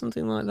it, or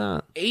something like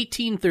that?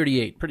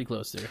 1838, pretty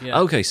close there, yeah.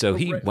 Okay, so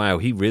he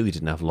really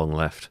didn't have long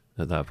left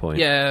at that point.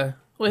 Yeah,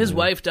 well, his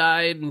wife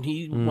died, and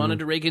he wanted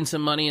to rake in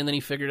some money, and then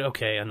he figured,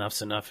 okay,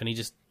 enough's enough, and he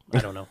just... I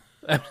don't know.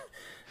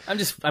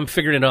 I'm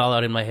figuring it all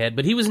out in my head.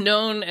 But he was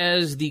known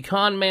as the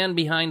con man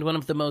behind one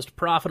of the most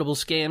profitable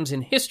scams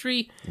in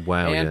history.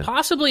 Wow, and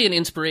possibly an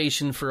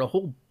inspiration for a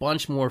whole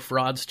bunch more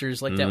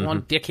fraudsters, like that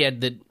one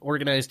dickhead that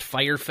organized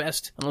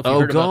Firefest. I don't know if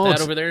you heard about that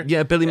over there.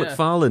 Yeah, Billy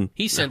McFarlane.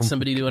 He sent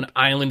somebody to an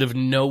island of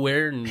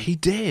nowhere. And he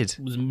did.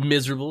 It was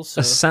miserable.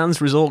 So. A Sands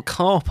Resort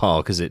car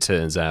park, as it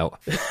turns out.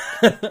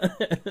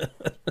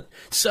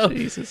 So,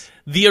 Jesus.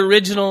 The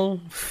original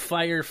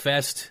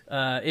Firefest,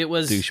 it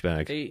was...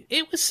 Douchebag.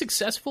 It was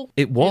successful.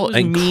 It was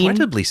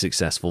incredibly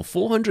successul.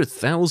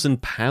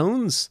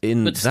 £400,000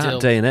 in that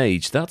day and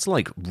age. That's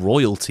like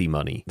royalty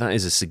money. That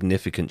is a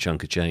significant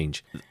chunk of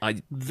change.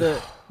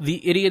 The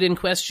idiot in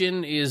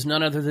question is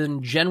none other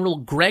than General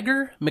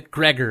Gregor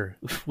MacGregor,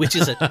 which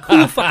is a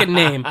cool fucking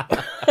name.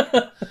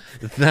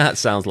 That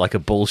sounds like a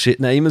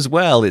bullshit name as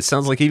well. It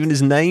sounds like even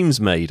his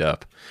name's made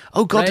up.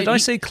 Oh, God, did I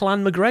say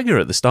Clan MacGregor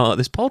at the start of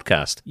this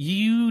podcast?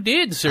 You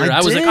did, sir.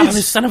 I was like, oh,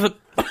 this son of a...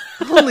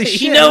 Holy shit.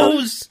 He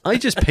knows! I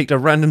just picked a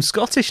random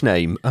Scottish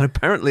name, and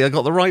apparently I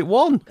got the right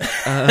one.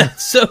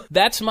 So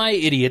that's my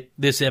idiot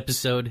this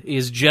episode,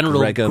 is General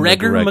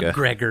Gregor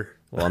MacGregor.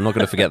 Well, I'm not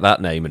going to forget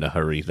that name in a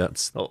hurry.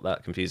 That's not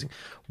that confusing.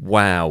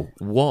 Wow,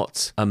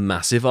 what a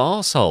massive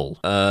arsehole.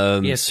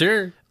 Yes,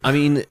 sir. I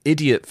mean,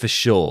 idiot for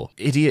sure.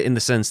 Idiot in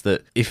the sense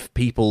that if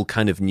people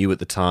kind of knew at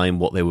the time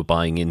what they were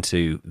buying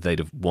into, they'd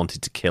have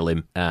wanted to kill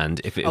him. And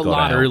if it had got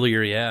out... A lot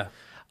earlier, yeah.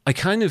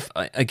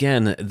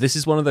 Again, this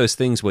is one of those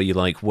things where you're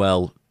like,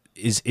 well...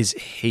 Is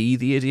he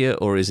the idiot,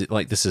 or is it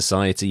like the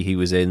society he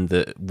was in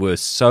that were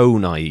so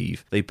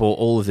naive? They bought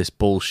all of this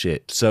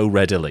bullshit so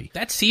readily.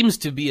 That seems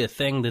to be a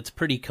thing that's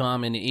pretty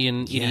common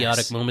in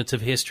idiotic moments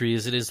of history,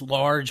 is it is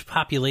large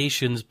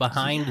populations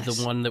behind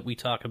the one that we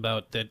talk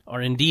about that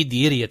are indeed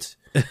the idiots.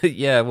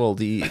 Yeah, well,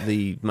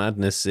 the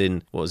madness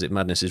in, what is it,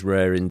 madness is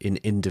rare in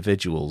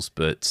individuals,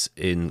 but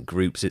in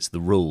groups it's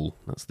the rule.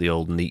 That's the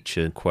old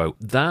Nietzsche quote.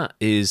 That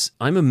is,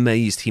 I'm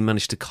amazed he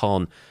managed to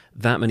con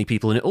that many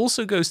people, and it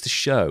also goes to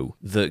show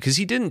that, because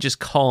he didn't just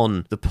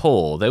con the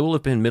poor, there will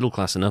have been middle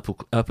class and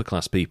upper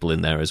class people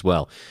in there as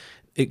well.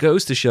 It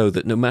goes to show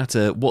that no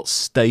matter what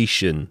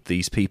station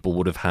these people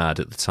would have had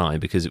at the time,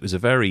 because it was a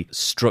very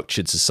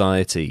structured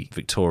society,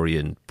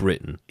 Victorian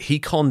Britain, he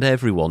conned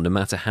everyone, no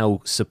matter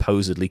how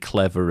supposedly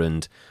clever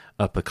and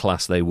upper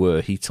class they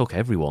were. He took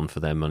everyone for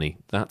their money.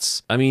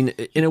 That's, I mean,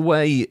 in a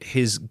way,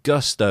 his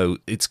gusto,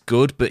 it's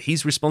good, but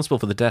he's responsible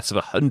for the deaths of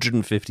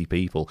 150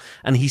 people,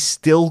 and he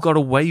still got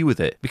away with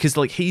it. Because,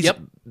 like, you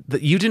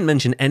didn't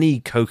mention any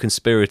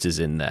co-conspirators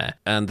in there,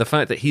 and the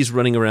fact that he's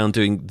running around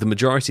doing the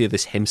majority of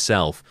this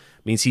himself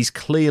means he's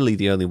clearly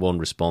the only one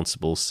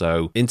responsible.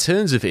 So, in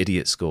terms of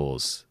idiot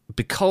scores,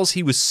 because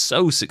he was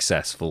so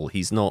successful,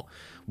 he's not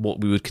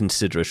what we would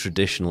consider a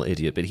traditional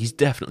idiot, but he's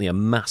definitely a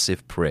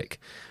massive prick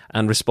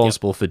and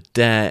responsible for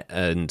debt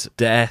and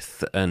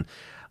death. And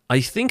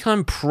I think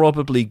I'm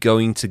probably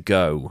going to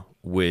go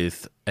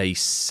with a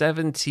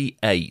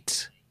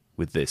 78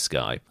 with this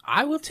guy.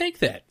 I will take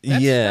that.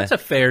 That's a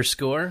fair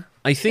score.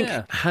 I think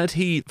had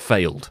he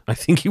failed, I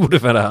think he would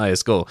have had a higher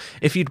score.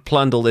 If you'd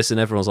planned all this and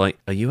everyone's like,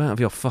 are you out of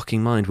your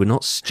fucking mind? We're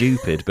not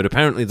stupid. But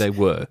apparently they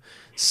were.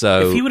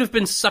 So if he would have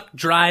been sucked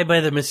dry by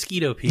the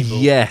mosquito people.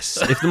 Yes.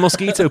 If the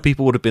mosquito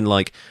people would have been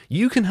like,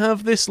 you can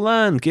have this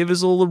land, give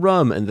us all the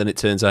rum. And then it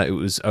turns out it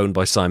was owned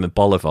by Simon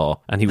Bolivar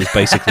and he was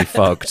basically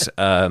fucked.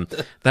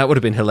 That would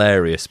have been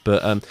hilarious.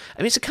 But I mean,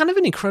 it's a kind of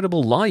an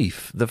incredible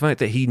life. The fact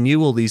that he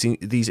knew all these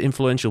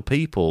influential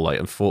people, like,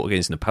 and fought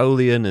against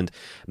Napoleon and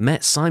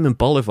met Simon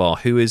Bolivar,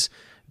 who is,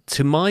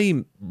 to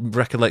my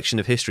recollection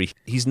of history,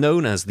 he's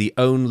known as the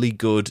only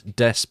good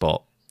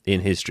despot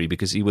in history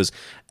because he was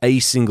a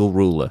single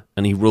ruler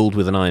and he ruled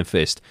with an iron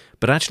fist.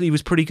 But actually, he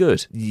was pretty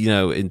good,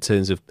 in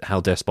terms of how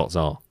despots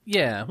are.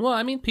 Yeah, well,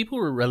 I mean, people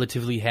were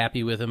relatively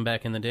happy with him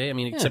back in the day. I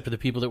mean, except for the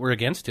people that were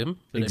against him.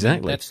 But Exactly.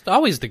 I mean, that's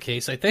always the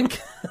case, I think.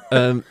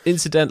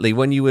 Incidentally,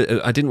 when you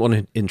were, I didn't want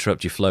to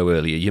interrupt your flow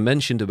earlier. You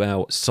mentioned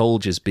about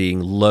soldiers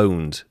being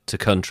loaned to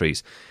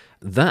countries.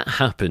 That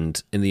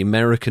happened in the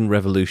American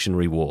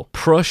Revolutionary War.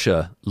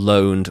 Prussia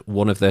loaned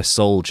one of their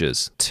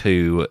soldiers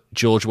to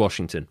George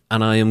Washington.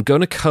 And I am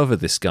going to cover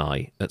this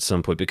guy at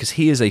some point because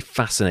he is a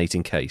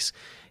fascinating case.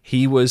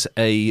 He was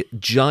a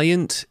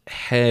giant,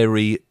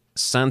 hairy,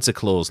 Santa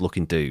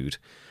Claus-looking dude.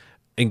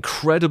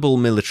 Incredible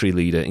military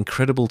leader,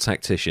 incredible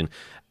tactician.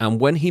 And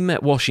when he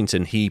met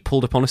Washington, he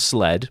pulled up on a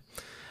sled.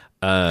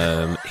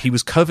 He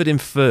was covered in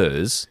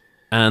furs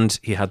and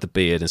he had the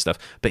beard and stuff.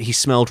 But he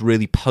smelled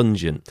really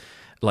pungent.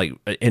 Like,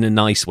 in a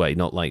nice way,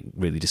 not like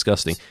really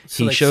disgusting. So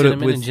he like showed cinnamon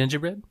up with and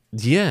gingerbread?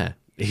 Yeah.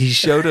 He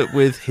showed up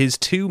with his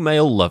 2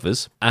 male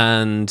lovers,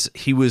 and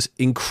he was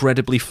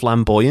incredibly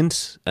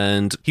flamboyant,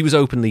 and he was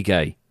openly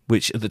gay,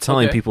 which at the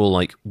time people were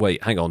like,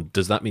 wait, hang on,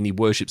 does that mean he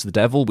worships the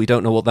devil? We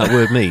don't know what that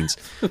word means.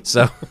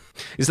 So,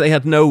 because they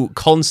had no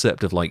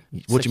concept of like,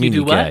 what do you mean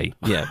you're gay?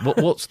 Yeah,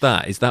 what's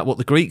that? Is that what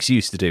the Greeks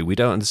used to do? We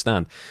don't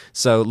understand.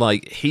 So,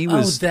 like, he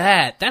was...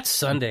 Oh, that's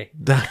Sunday.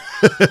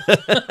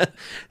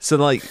 So,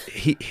 like,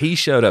 he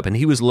showed up, and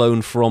he was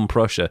loaned from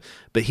Prussia,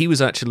 but he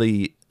was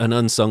actually an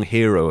unsung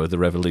hero of the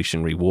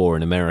Revolutionary War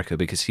in America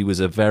because he was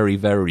a very,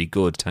 very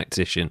good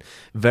tactician,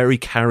 very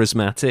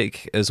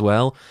charismatic as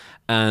well.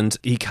 And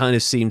he kind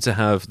of seemed to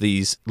have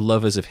these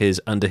lovers of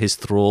his under his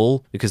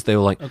thrall because they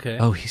were like,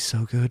 oh, he's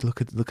so good.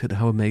 Look at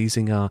how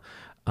amazing our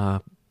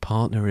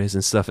partner is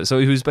and stuff. So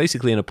he was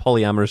basically in a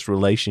polyamorous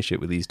relationship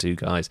with these 2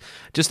 guys.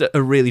 Just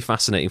a really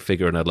fascinating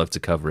figure, and I'd love to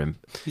cover him.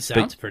 He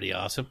sounds pretty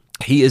awesome.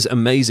 He is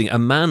amazing. A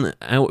man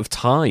out of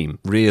time,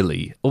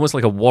 really. Almost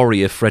like a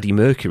warrior Freddie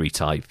Mercury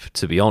type,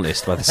 to be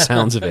honest, by the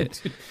sounds of it.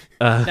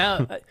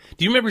 Now,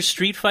 do you remember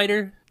Street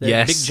Fighter?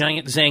 That big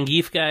giant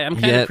Zangief guy? I'm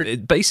kind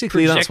of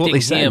basically that's what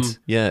they said.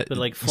 Yeah, but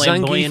like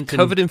flamboyant, Zangief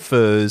covered in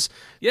furs,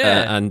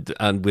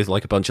 and with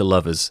like a bunch of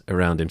lovers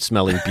around him,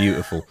 smelling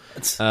beautiful.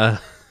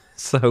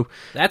 So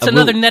that's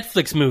another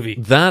Netflix movie.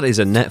 That is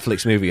a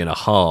Netflix movie and a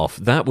half.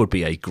 That would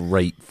be a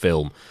great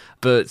film.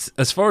 But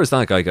as far as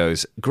that guy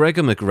goes,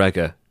 Gregor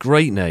MacGregor,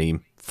 great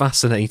name,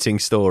 fascinating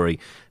story.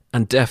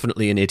 And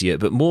definitely an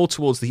idiot, but more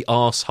towards the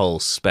arsehole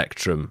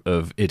spectrum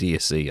of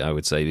idiocy, I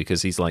would say,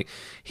 because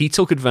he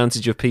took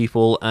advantage of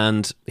people,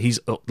 and he's,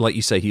 like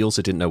you say, he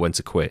also didn't know when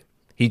to quit.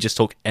 He just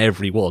took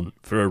everyone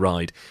for a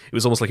ride. It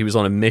was almost like he was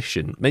on a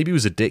mission. Maybe he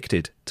was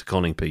addicted to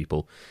conning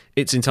people.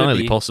 It's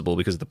entirely possible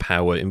because of the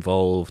power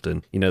involved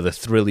and, the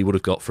thrill he would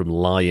have got from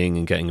lying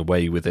and getting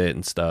away with it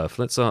and stuff.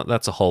 That's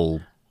a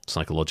whole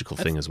psychological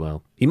thing as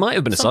well. He might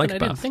have been a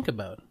psychopath. I didn't think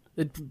about it.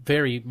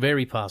 Very,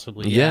 very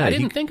possibly. Yeah, I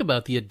didn't think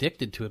about the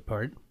addicted to it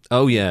part.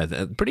 Oh,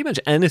 yeah. Pretty much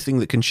anything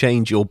that can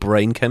change your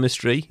brain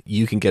chemistry,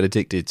 you can get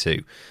addicted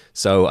to.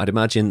 So I'd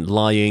imagine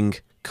lying,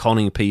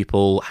 conning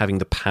people, having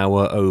the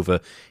power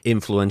over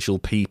influential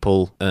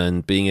people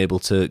and being able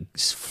to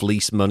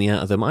fleece money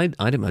out of them. I'd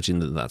imagine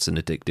that that's an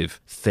addictive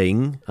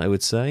thing, I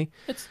would say.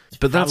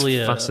 But that's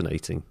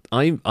fascinating.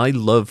 I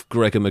love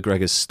Gregor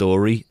MacGregor's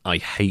story. I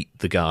hate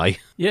the guy.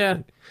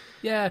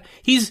 Yeah,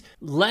 he's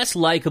less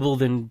likable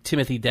than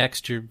Timothy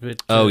Dexter,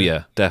 but... oh,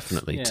 yeah,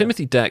 definitely. Yeah.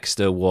 Timothy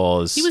Dexter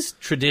was... He was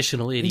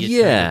traditional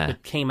idiot,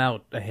 but came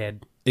out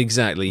ahead.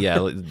 Exactly,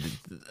 yeah.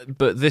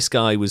 But this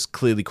guy was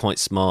clearly quite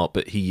smart,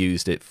 but he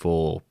used it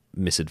for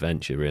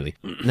misadventure, really.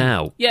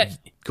 Now... Yeah.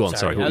 Go on,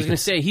 sorry. I was going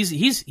to say,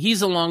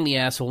 he's along the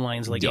asshole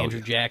lines like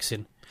Andrew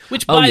Jackson.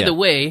 Which, by the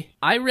way,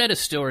 I read a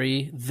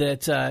story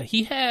that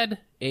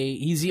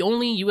he's the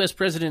only U.S.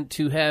 president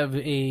to have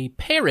a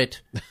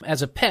parrot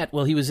as a pet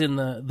while he was in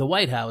the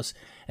White House.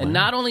 And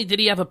not only did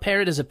he have a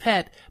parrot as a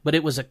pet, but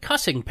it was a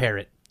cussing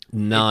parrot.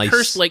 Nice. It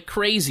cursed like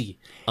crazy.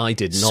 I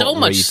did not so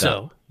much read that.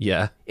 So.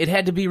 Yeah. It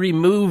had to be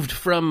removed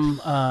from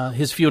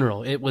his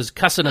funeral. It was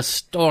cussing a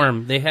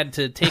storm. They had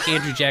to take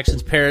Andrew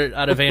Jackson's parrot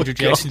out of Andrew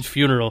Jackson's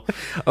funeral.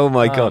 Oh,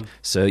 my God.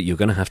 Sir, you're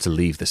going to have to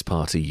leave this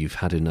party. You've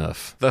had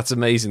enough. That's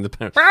amazing. The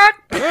parrot.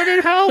 Burn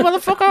in hell,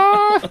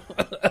 motherfucker!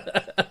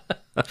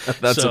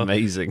 That's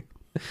amazing.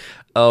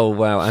 Oh,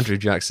 wow. Andrew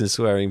Jackson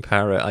swearing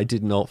parrot. I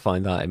did not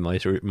find that in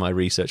my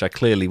research. I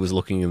clearly was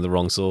looking in the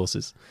wrong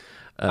sources.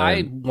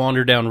 I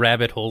wander down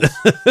rabbit holes.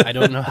 I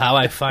don't know how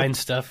I find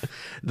stuff.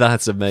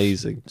 That's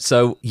amazing.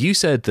 So you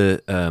said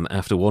that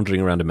after wandering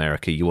around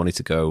America, you wanted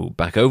to go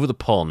back over the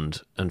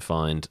pond and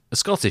find a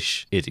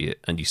Scottish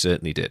idiot, and you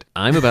certainly did.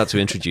 I'm about to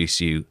introduce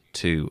you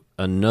to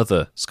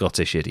another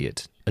Scottish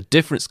idiot, a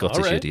different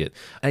Scottish idiot,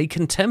 a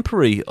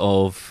contemporary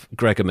of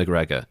Gregor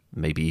MacGregor,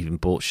 maybe even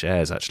bought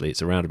shares, actually.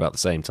 It's around about the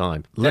same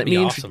time. That'd be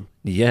awesome.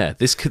 Yeah,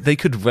 they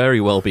could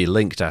very well be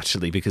linked,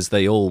 actually, because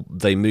they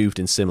moved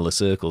in similar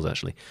circles,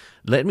 actually.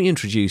 Let me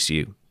introduce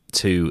you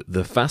to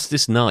the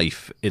fastest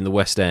knife in the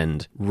West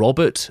End,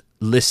 Robert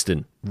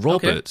Liston.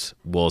 Robert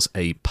was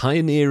a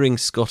pioneering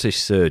Scottish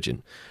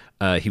surgeon.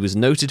 He was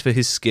noted for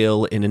his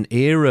skill in an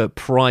era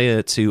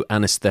prior to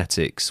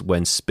anesthetics,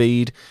 when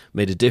speed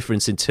made a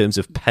difference in terms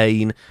of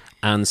pain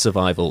and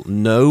survival.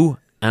 No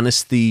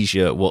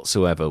anesthesia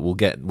whatsoever. We'll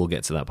get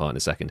to that part in a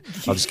second.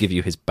 I'll just give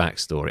you his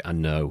backstory. I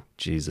know,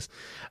 Jesus.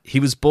 He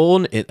was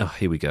born in... Oh,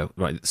 here we go.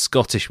 Right,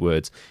 Scottish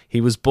words. He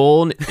was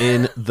born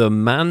in the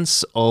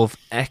manse of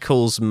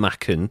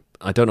Ecclesmacken.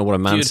 I don't know what a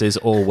manse is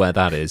or where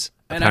that is.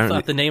 And apparently, I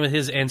thought the name of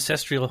his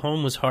ancestral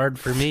home was hard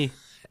for me.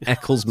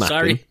 Ecclesmacken.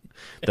 Sorry.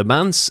 The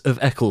manse of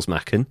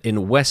Ecclesmacken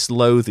in West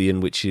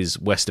Lothian, which is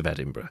west of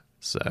Edinburgh.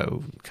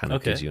 So kind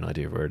of gives you an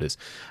idea of where it is.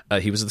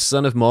 He was the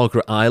son of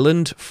Margaret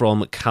Ireland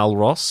from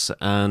Calross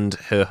and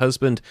her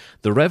husband,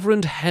 the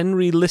Reverend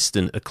Henry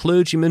Liston, a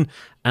clergyman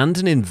and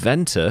an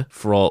inventor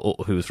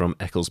who was from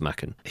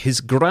Ecclesmacken. His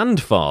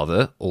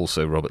grandfather,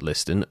 also Robert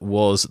Liston,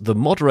 was the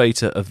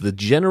moderator of the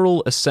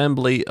General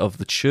Assembly of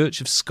the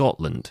Church of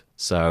Scotland.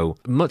 So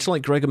much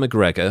like Gregor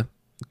MacGregor,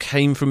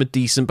 came from a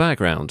decent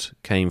background,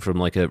 came from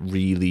like a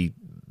really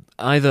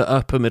either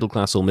upper middle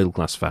class or middle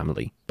class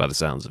family, by the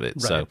sounds of it.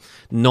 Right. So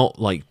not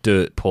like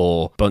dirt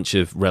poor, bunch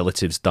of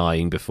relatives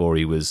dying before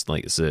he was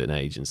like a certain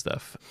age and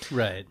stuff.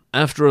 Right.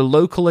 After a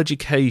local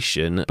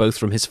education, both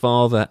from his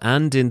father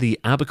and in the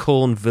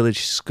Abercorn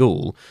Village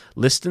School,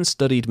 Liston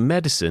studied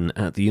medicine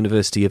at the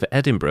University of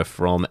Edinburgh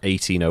from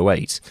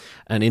 1808.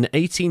 And in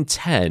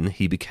 1810,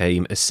 he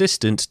became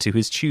assistant to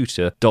his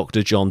tutor,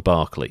 Dr. John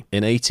Barclay.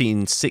 In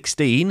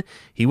 1816,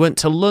 he went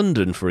to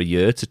London for a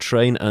year to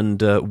train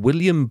under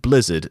William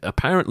Blizzard.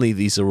 Apparently,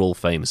 these are all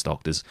famous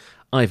doctors.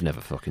 I've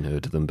never fucking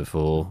heard of them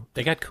before.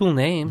 They got cool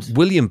names.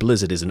 William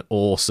Blizzard is an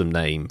awesome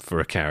name for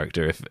a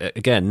character.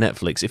 Again,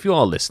 Netflix, if you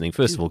are listening,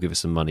 first of all, give us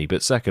some money.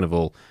 But second of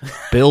all,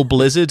 Bill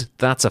Blizzard,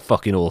 that's a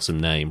fucking awesome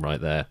name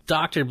right there.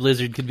 Dr.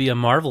 Blizzard could be a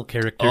Marvel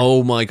character.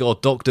 Oh my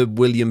God, Dr.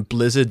 William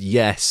Blizzard,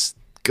 yes.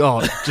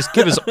 God, just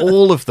give us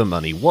all of the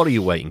money. What are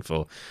you waiting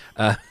for?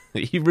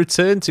 He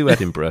returned to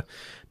Edinburgh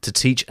to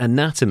teach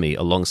anatomy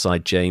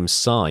alongside James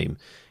Syme.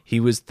 He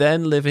was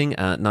then living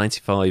at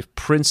 95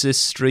 Princess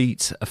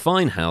Street, a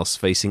fine house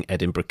facing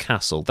Edinburgh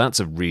Castle. That's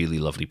a really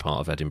lovely part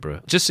of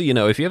Edinburgh. Just so you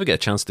know, if you ever get a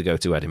chance to go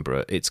to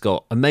Edinburgh, it's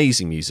got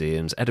amazing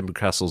museums. Edinburgh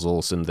Castle's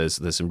awesome. There's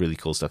some really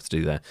cool stuff to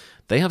do there.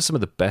 They have some of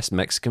the best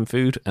Mexican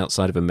food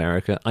outside of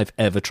America I've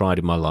ever tried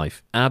in my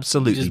life.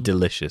 Absolutely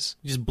delicious.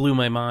 You just blew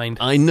my mind.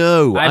 I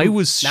know. I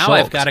was shocked. Now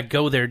I've got to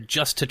go there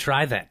just to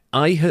try that.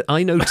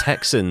 I know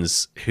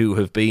Texans who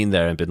have been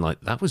there and been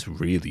like, that was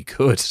really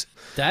good.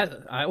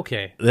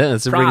 Okay. Yeah,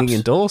 that's a ringing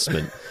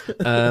endorsement.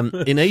 In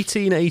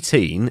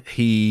 1818,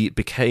 he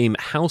became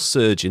house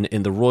surgeon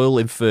in the Royal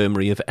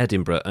Infirmary of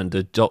Edinburgh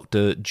under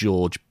Dr.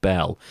 George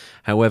Bell.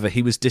 However,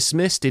 he was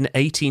dismissed in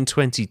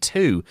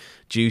 1822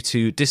 due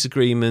to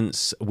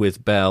disagreements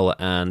with Bell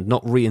and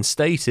not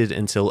reinstated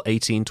until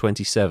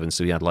 1827,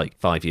 so he had like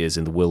 5 years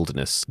in the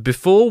wilderness.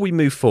 Before we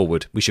move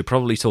forward, we should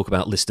probably talk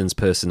about Liston's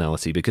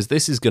personality, because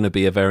this is going to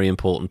be a very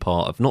important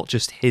part of not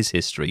just his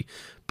history,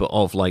 but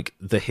of like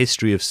the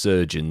history of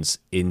surgeons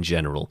in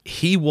general.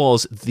 He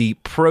was the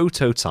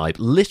prototype,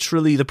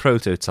 literally the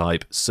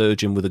prototype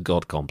surgeon with a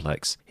god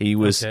complex. He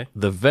was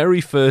the very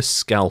first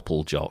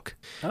scalpel jock.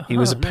 He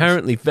was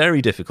apparently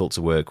very difficult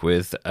to work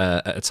with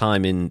at a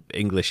time in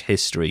English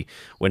history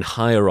when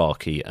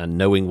hierarchy and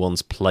knowing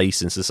one's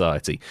place in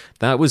society,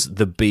 that was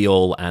the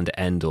be-all and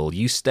end-all.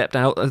 You stepped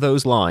out of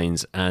those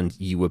lines and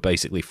you were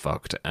basically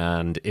fucked.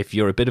 And if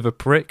you're a bit of a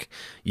prick,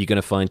 you're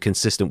going to find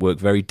consistent work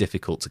very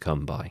difficult to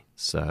come by.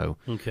 So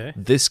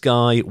this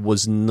guy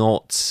was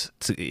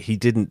he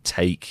didn't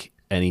take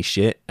any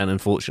shit, and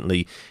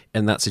unfortunately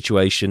in that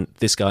situation,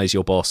 this guy's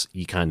your boss,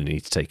 you kind of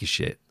need to take his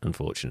shit,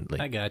 unfortunately.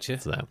 I gotcha.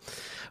 So,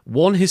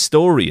 one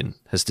historian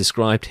has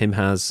described him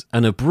as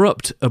an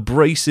abrupt,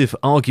 abrasive,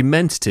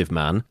 argumentative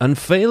man,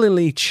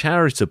 unfailingly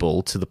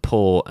charitable to the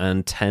poor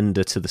and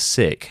tender to the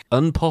sick,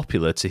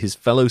 unpopular to his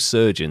fellow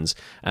surgeons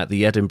at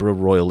the Edinburgh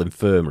Royal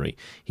Infirmary.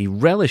 He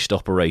relished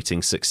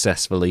operating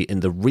successfully in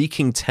the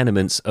reeking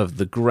tenements of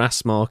the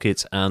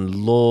Grassmarket and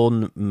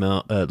Lawn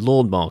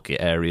Market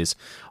areas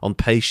on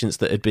patients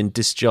that had been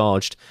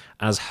discharged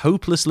as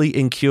hopelessly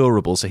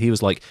incurable. So he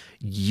was like,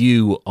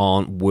 you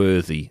aren't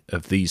worthy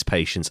of these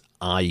patients.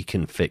 I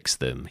can fix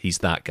them. He's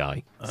that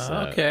guy.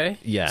 Okay.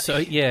 Yeah. So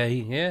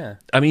yeah.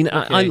 I mean,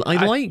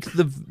 I like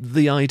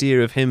the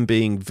idea of him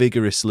being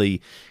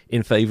vigorously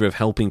in favor of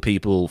helping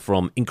people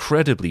from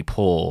incredibly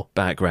poor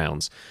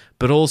backgrounds,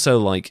 but also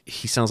like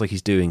he sounds like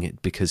he's doing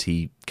it because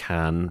he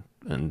can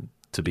and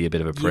to be a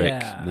bit of a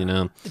prick, you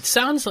know? It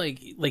sounds like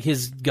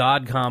his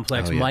god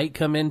complex might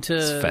come into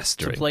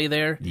to play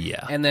there.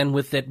 Yeah. And then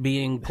with it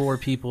being poor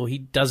people, he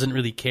doesn't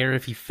really care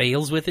if he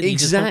fails with it. Exactly. He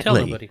just won't tell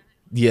nobody.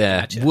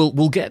 Yeah. Gotcha.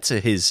 We'll get to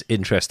his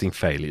interesting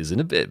failures in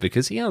a bit,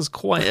 because he has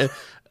quite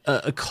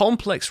a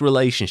complex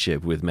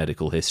relationship with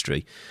medical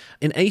history.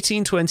 In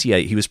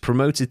 1828, he was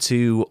promoted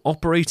to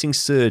operating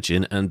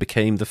surgeon and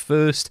became the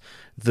first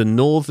the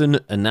Northern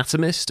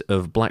Anatomist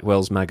of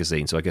Blackwell's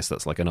magazine. So I guess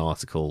that's like an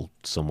article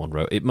someone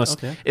wrote. It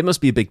must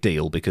be a big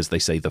deal because they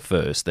say the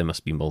first. There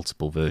must be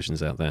multiple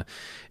versions out there.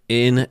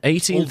 In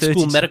 1832, Old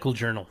school medical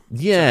journal.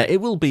 Yeah,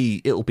 it'll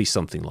be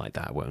something like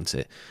that, won't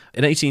it?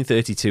 In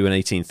 1832 and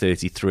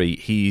 1833,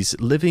 he's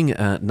living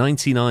at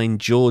 99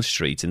 George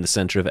Street in the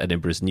centre of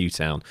Edinburgh's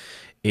Newtown.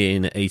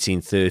 In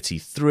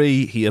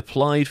 1833, he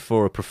applied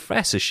for a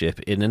professorship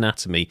in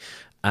anatomy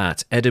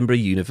at Edinburgh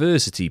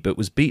University, but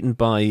was beaten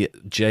by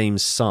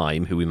James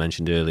Syme, who we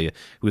mentioned earlier,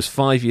 who was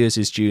 5 years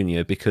his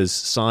junior, because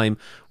Syme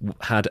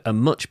had a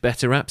much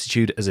better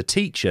aptitude as a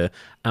teacher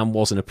and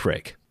wasn't a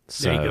prick.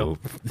 So,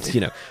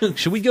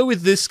 should we go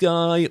with this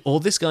guy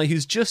or this guy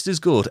who's just as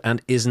good and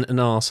isn't an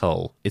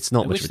arsehole? It's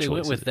not much of a choice. I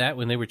wish they went with that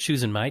when they were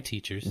choosing my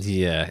teachers.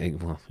 Yeah,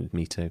 well,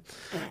 me too.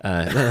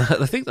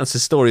 I think that's a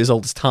story as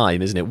old as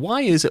time, isn't it?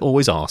 Why is it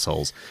always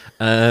arseholes?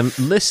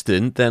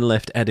 Liston then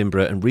left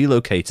Edinburgh and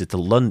relocated to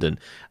London,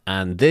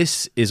 and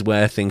this is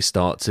where things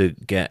start to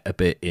get a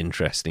bit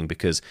interesting,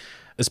 because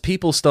as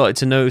people started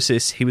to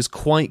notice, he was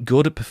quite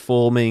good at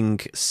performing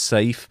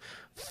safe,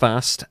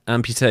 fast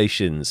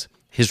amputations.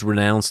 His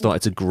renown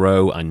started to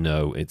grow. I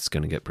know, it's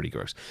going to get pretty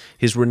gross.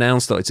 His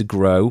renown started to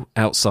grow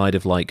outside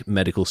of, like,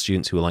 medical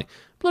students who were like,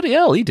 bloody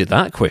hell, he did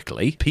that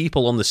quickly.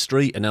 People on the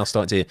street are now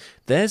starting to hear,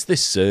 there's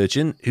this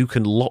surgeon who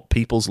can lop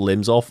people's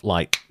limbs off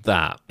like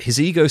that.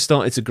 His ego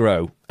started to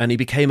grow, and he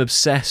became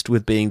obsessed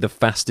with being the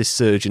fastest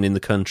surgeon in the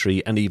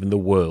country and even the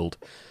world.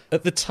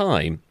 At the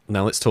time,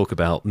 now let's talk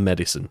about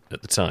medicine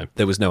at the time.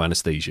 There was no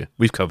anaesthesia.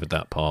 We've covered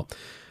that part.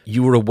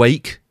 You were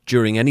awake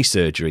during any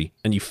surgery,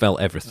 and you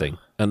felt everything,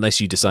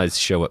 unless you decided to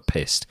show up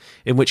pissed.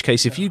 In which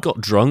case, if you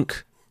got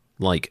drunk,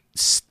 like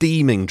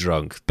steaming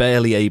drunk,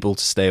 barely able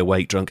to stay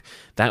awake drunk,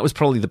 that was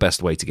probably the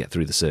best way to get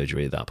through the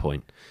surgery at that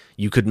point.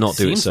 You could not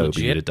do it sober,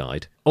 you'd have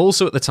died.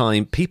 Also at the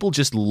time, people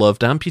just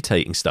loved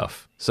amputating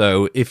stuff.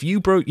 So if you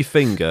broke your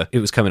finger, it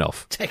was coming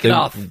off. Take it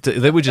off.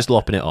 They were just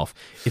lopping it off.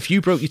 If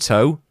you broke your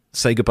toe,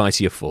 say goodbye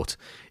to your foot.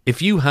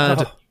 If you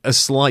had a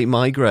slight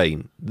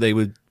migraine, they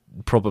would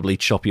probably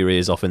chop your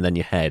ears off and then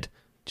your head,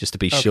 just to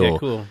be sure. Okay,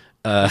 cool.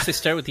 Let's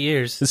start with the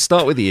ears. Let's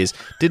start with the ears.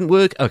 Didn't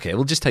work? Okay,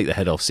 we'll just take the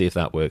head off, see if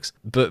that works.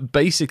 But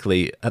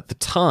basically, at the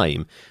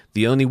time,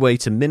 the only way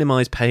to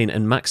minimise pain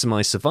and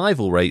maximise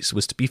survival rates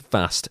was to be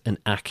fast and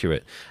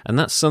accurate. And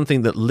that's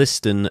something that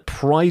Liston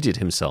prided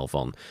himself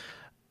on.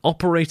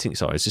 Sorry,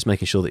 I was just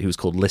making sure that he was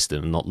called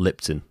Liston and not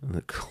Lipton.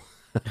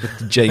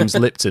 James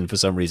Lipton, for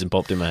some reason,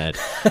 popped in my head.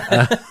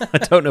 I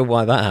don't know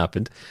why that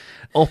happened.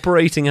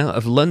 Operating out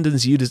of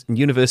London's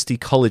University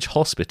College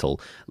Hospital,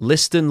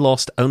 Liston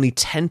lost only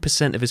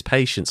 10% of his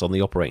patients on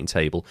the operating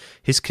table.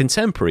 His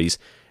contemporaries,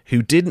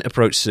 who didn't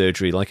approach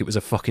surgery like it was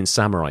a fucking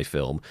samurai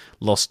film,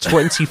 lost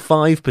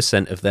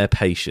 25% of their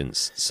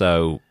patients.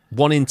 So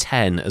 1 in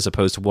 10 as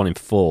opposed to 1 in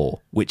 4,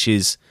 which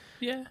is...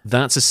 Yeah.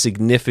 That's a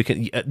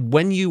significant...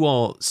 When you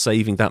are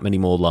saving that many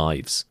more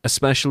lives,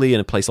 especially in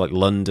a place like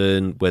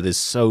London, where there's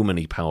so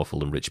many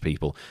powerful and rich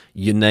people,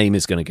 your name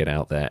is going to get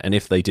out there. And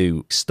if they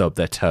do stub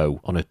their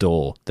toe on a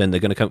door, then they're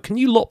going to come, can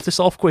you lop this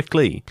off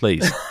quickly,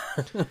 please?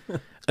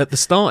 At the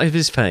start of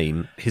his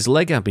fame, his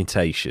leg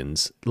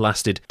amputations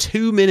lasted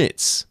 2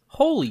 minutes.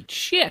 Holy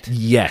shit.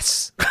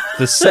 Yes.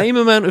 The same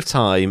amount of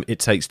time it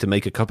takes to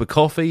make a cup of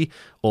coffee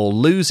or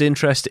lose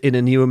interest in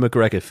a newer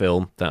MacGregor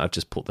film. That I've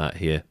just put that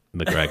here,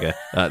 MacGregor.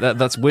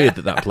 That's weird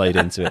that played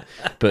into it.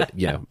 But,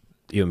 yeah,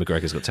 Ewan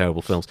McGregor's got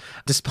terrible films.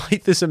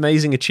 Despite this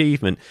amazing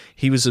achievement,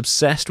 he was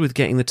obsessed with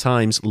getting the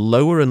times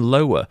lower and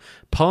lower,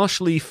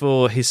 partially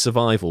for his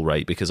survival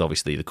rate, because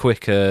obviously the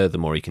quicker, the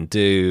more he can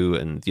do,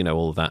 and, you know,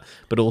 all of that,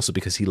 but also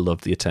because he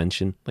loved the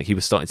attention. Like, he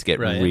was starting to get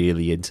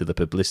really into the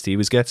publicity he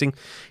was getting.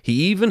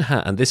 He even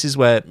had, and this is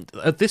where,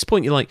 at this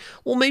point, you're like,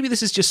 well, maybe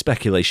this is just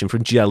speculation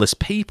from jealous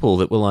people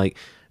that were like,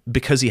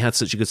 because he had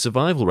such a good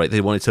survival rate, they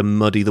wanted to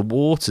muddy the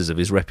waters of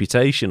his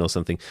reputation or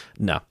something.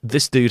 No,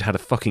 this dude had a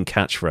fucking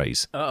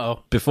catchphrase.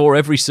 Uh-oh. Before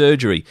every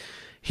surgery,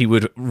 he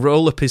would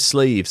roll up his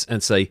sleeves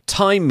and say,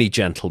 "Time me,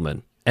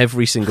 gentlemen,"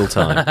 every single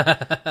time.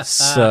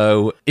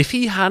 So if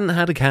he hadn't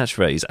had a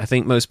catchphrase, I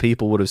think most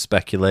people would have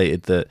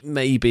speculated that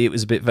maybe it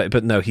was a bit vain.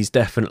 But no, he's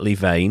definitely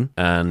vain,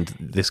 and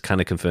this kind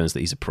of confirms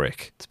that he's a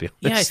prick, to be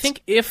honest. Yeah, I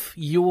think if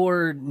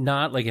you're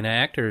not like an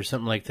actor or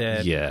something like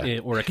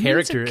that, or a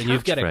character, and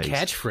you've got a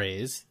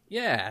catchphrase,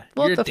 you're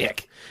a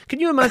dick. Can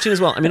you imagine as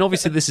well? I mean,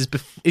 obviously, this is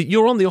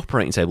you're on the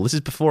operating table. This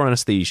is before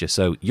anaesthesia,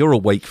 so you're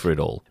awake for it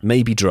all.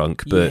 Maybe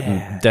drunk, but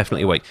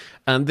definitely awake.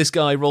 And this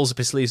guy rolls up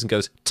his sleeves and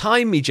goes,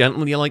 "Time me,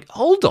 gentlemen." You're like,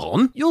 hold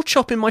on, you're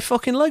chopping my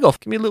fucking leg off.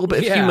 Give me a little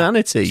bit of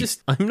humanity.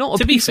 I'm not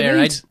a piece of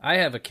meat. To be fair, I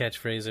have a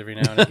catchphrase every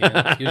now and again.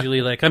 It's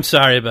usually like, "I'm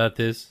sorry about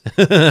this."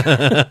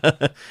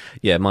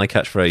 Yeah, my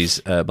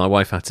catchphrase, my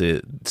wife had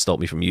to stop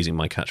me from using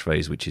my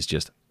catchphrase, which is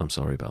just, "I'm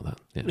sorry about that."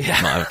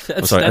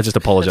 I'm sorry, I just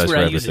apologise for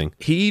everything.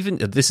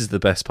 This is the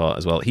best part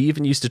as well. He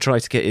even used to try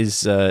to get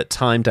his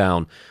time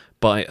down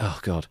by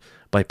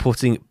by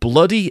putting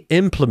bloody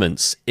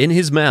implements in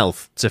his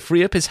mouth to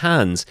free up his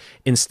hands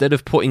instead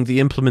of putting the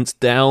implements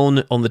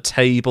down on the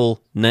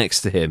table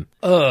next to him.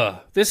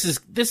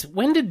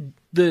 When did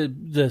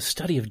the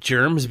study of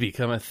germs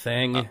become a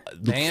thing?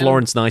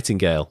 Florence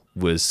Nightingale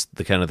was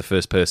the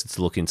first person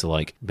to look into,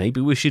 like, maybe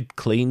we should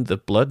clean the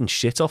blood and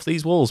shit off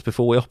these walls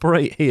before we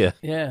operate here.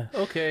 Yeah,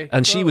 okay.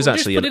 And she was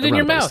actually just put it in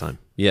your mouth. Time.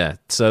 Yeah,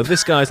 so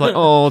this guy's like,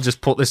 oh, I'll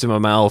just put this in my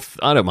mouth.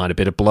 I don't mind a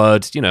bit of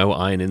blood,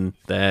 iron in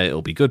there,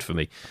 it'll be good for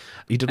me.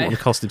 He didn't want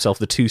to cost himself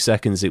the 2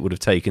 seconds it would have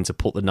taken to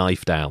put the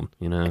knife down,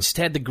 I just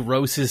had the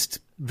grossest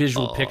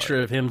visual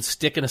picture of him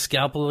sticking a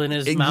scalpel in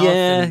his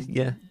mouth.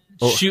 Yeah.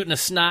 Shooting a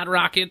snot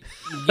rocket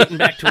and getting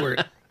back to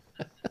work.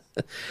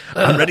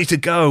 I'm ready to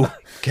go.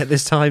 Get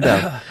this time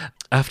down.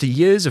 After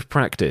years of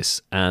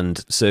practice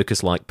and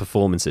circus-like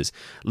performances,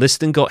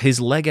 Liston got his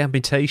leg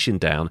amputation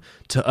down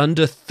to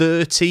under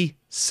 30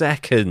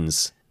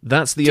 seconds.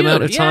 That's the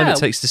amount of time it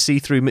takes to see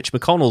through Mitch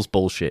McConnell's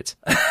bullshit.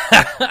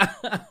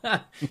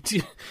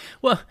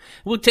 Well,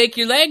 we'll take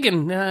your leg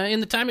and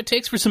in the time it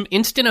takes for some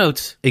instant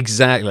oats.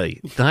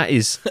 Exactly.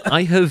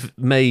 I have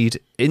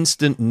made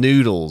instant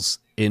noodles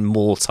in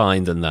more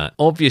time than that.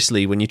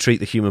 Obviously, when you treat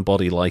the human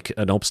body like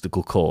an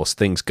obstacle course,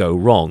 things go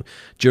wrong.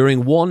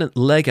 During one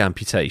leg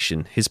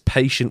amputation, his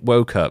patient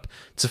woke up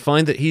to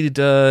find that he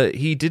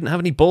didn't have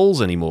any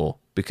balls anymore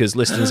because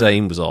Liston's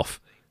aim was off.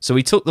 So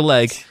he took the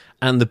leg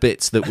and the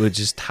bits that were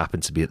just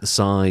happened to be at the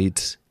side.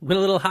 Went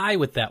a little high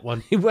with that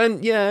one. He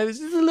went, it was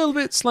a little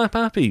bit slap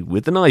happy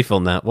with the knife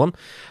on that one.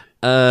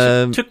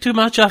 Took too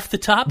much off the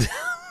top.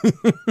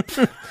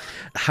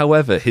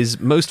 However, his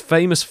most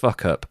famous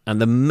fuck-up,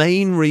 and the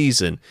main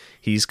reason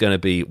he's going to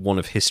be one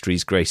of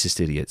history's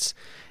greatest idiots,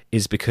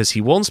 is because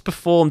he once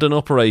performed an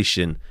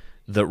operation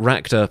that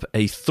racked up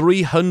a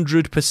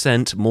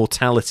 300%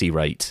 mortality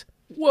rate.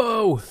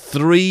 Whoa!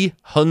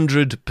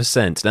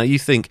 300%. Now you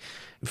think,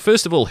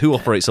 first of all, who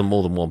operates on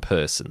more than one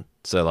person?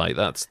 So,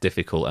 that's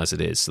difficult as it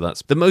is. So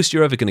that's the most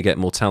you're ever going to get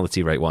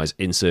mortality rate-wise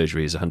in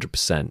surgery is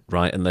 100%,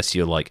 right? Unless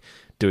you're,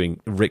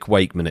 doing Rick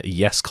Wakeman at a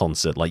Yes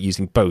concert,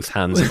 using both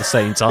hands at the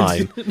same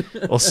time,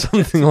 or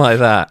something like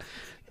that.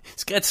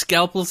 He's got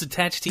scalpels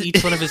attached to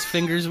each one of his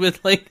fingers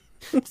with,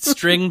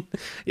 string.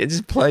 Yeah,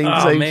 just playing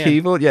the same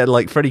keyboard. Yeah,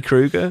 like Freddy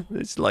Krueger.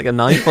 It's like a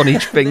knife on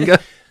each finger.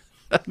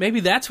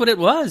 Maybe that's what it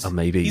was. Or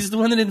maybe. He's the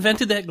one that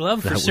invented that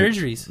glove for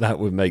surgeries. That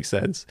would make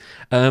sense.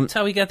 That's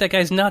how he got that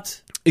guy's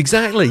nuts.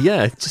 Exactly,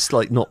 yeah. Just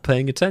not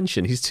paying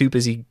attention. He's too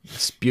busy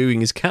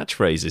spewing his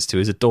catchphrases to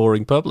his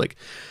adoring public.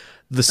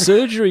 The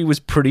surgery was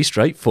pretty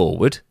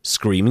straightforward.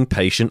 Screaming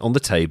patient on the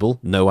table,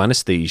 no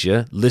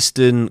anesthesia,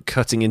 Liston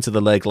cutting into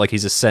the leg like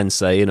he's a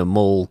sensei in a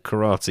mall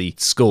karate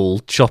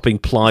school, chopping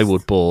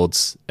plywood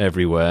boards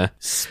everywhere.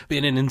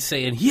 Spinning and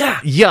saying,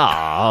 yeah!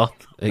 Yeah!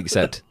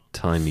 Except,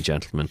 timely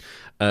gentleman.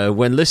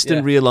 When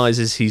Liston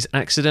realises he's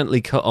accidentally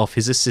cut off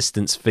his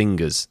assistant's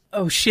fingers.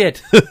 Oh,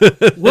 shit.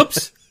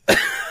 Whoops.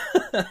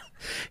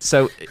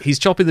 So he's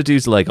chopping the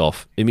dude's leg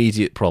off.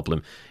 Immediate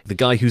problem. The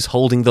guy who's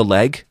holding the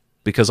leg,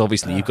 because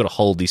obviously you've got to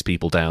hold these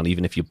people down,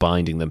 even if you're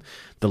binding them,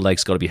 the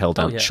leg's got to be held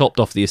down. Chopped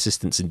off the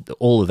assistants in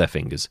all of their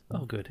fingers.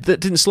 Oh, good. That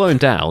didn't slow him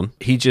down.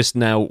 He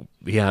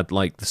had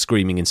the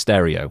screaming in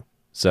stereo.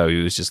 So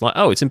he was just like,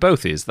 oh, it's in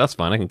both ears. That's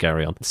fine, I can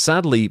carry on.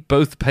 Sadly,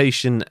 both the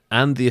patient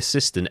and the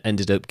assistant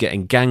ended up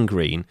getting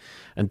gangrene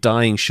and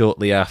dying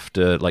shortly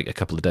after, a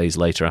couple of days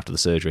later after the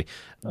surgery.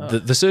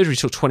 The surgery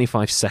took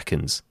 25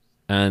 seconds.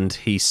 And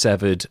he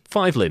severed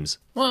 5 limbs.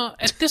 Well,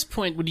 at this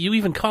point, would you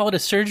even call it a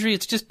surgery?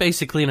 It's just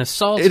basically an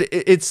assault.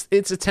 It's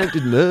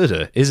attempted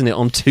murder, isn't it,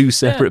 on 2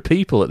 separate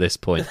people at this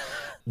point?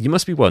 You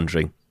must be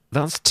wondering,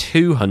 that's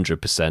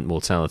 200%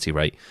 mortality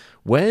rate.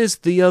 Where's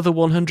the other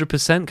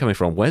 100% coming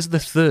from? Where's the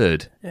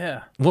third?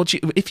 Yeah.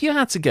 If you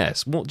had to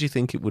guess, what do you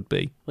think it would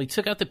be? Well, he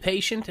took out the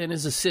patient and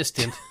his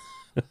assistant.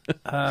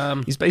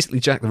 He's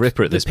basically Jack the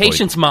Ripper at this point. The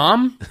patient's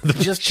mom?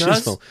 Just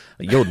cause?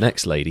 You're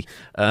next, lady.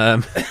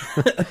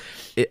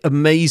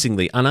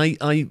 Amazingly, and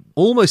I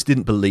almost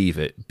didn't believe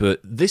it, but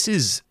this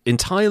is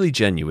entirely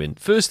genuine.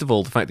 First of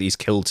all, the fact that he's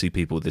killed 2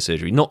 people with the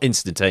surgery, not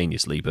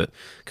instantaneously, but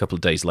a couple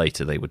of days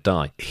later they would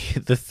die.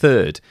 The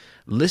third,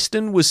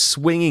 Liston was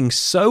swinging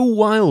so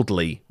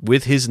wildly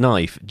with his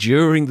knife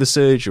during the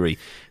surgery,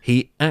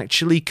 he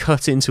actually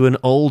cut into an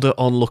older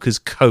onlooker's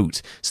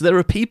coat. So there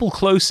are people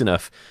close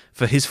enough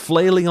for his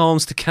flailing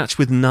arms to catch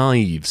with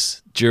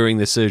knives during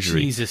the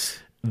surgery. Jesus.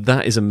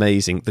 That is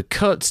amazing. The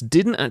cuts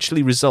didn't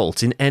actually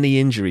result in any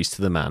injuries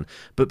to the man,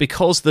 but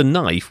because the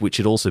knife, which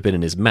had also been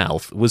in his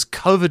mouth, was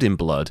covered in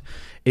blood,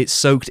 it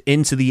soaked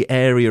into the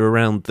area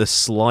around the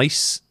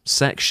slice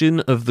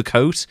section of the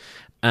coat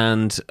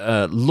and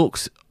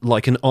looked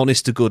like an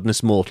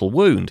honest-to-goodness mortal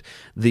wound.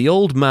 The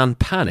old man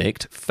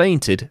panicked,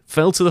 fainted,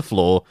 fell to the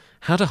floor,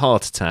 had a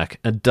heart attack,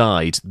 and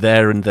died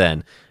there and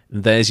then.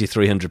 And there's your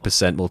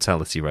 300%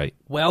 mortality rate.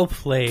 Well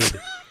played.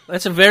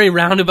 That's a very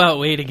roundabout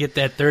way to get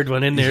that third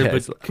one in there,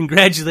 but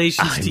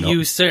congratulations to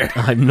you, sir.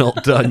 I'm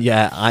not done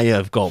yet. I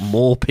have got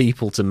more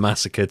people to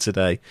massacre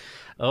today.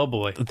 Oh,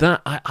 boy.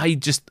 That,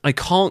 I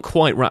can't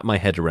quite wrap my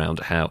head around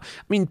how,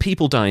 I mean,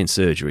 people die in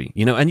surgery,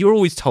 you know, and you're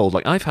always told,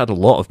 like, I've had a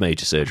lot of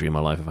major surgery in my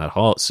life. I've had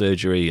heart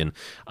surgery, and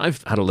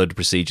I've had a load of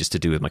procedures to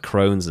do with my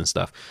Crohn's and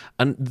stuff.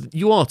 And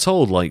you are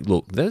told, like,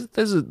 look,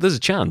 there's a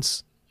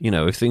chance. You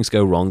know, if things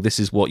go wrong, this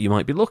is what you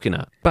might be looking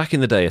at. Back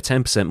in the day, a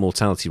 10%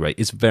 mortality rate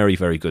is very,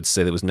 very good to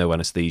say there was no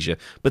anaesthesia.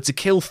 But to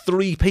kill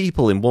 3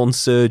 people in one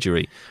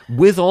surgery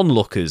with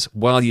onlookers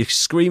while you're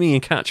screaming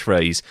in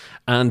catchphrase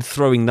and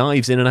throwing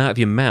knives in and out of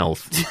your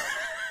mouth...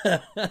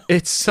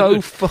 It's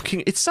so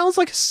fucking... It sounds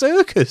like a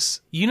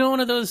circus. You know, one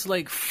of those,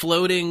 like,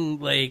 floating,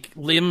 like,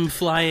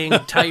 limb-flying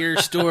tire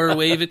store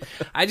waving...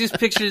 I just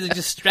picture they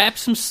just strap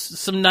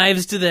some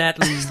knives to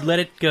that and let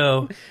it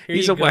go.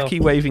 He's a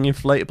wacky waving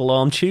inflatable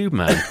arm tube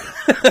man.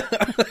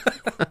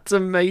 That's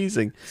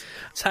amazing.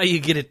 That's how you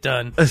get it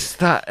done.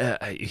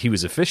 He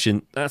was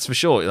efficient, that's for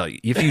sure. Like,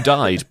 if you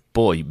died,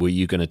 boy, were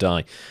you going to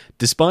die.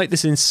 Despite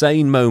this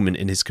insane moment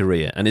in his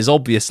career and his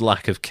obvious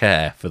lack of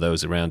care for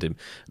those around him,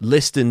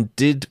 Liston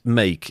did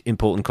make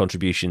important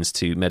contributions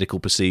to medical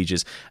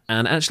procedures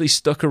and actually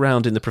stuck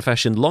around in the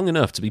profession long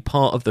enough to be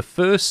part of the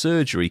first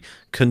surgery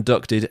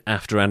conducted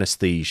after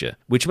anaesthesia,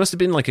 which must have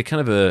been like a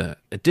kind of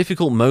a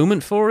difficult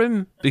moment for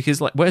him, because,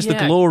 like, where's the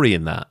glory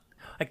in that?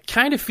 I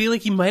kind of feel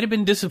like he might have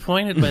been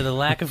disappointed by the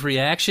lack of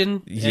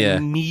reaction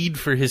and need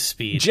for his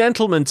speed.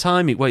 Gentlemen,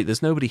 time me. Wait,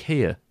 there's nobody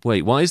here.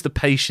 Wait, why is the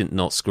patient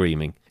not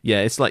screaming? Yeah,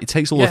 it's like it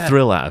takes all the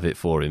thrill out of it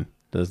for him,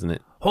 doesn't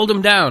it? Hold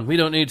him down. We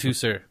don't need to,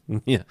 sir.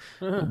 Yeah.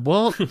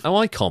 What? Oh,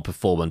 I can't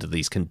perform under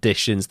these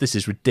conditions. This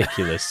is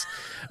ridiculous.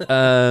 In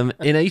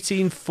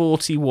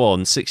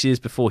 1841, 6 years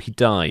before he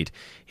died,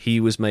 he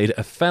was made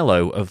a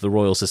Fellow of the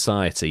Royal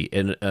Society.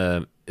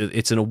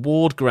 It's an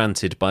award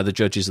granted by the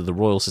judges of the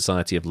Royal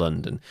Society of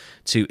London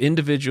to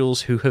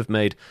individuals who have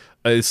made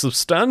a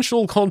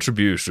substantial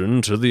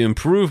contribution to the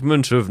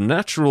improvement of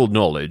natural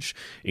knowledge,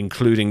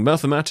 including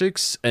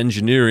mathematics,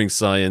 engineering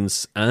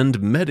science, and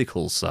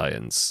medical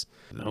science.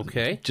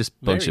 Okay. Just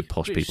a bunch of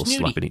posh people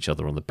snooty. Slapping each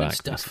other on the back.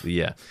 Stuff.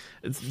 Yeah.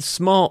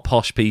 Smart,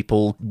 posh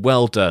people.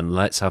 Well done.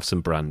 Let's have some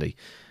brandy.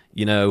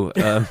 You know,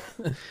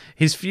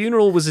 his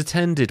funeral was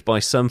attended by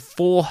some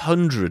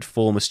 400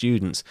 former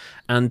students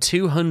and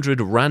 200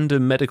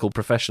 random medical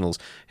professionals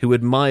who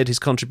admired his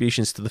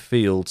contributions to the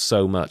field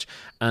so much.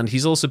 And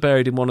he's also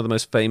buried in one of the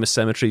most famous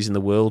cemeteries in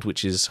the world,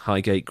 which is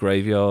Highgate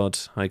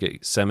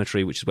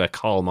Cemetery, which is where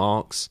Karl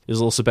Marx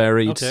is also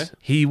buried. Okay.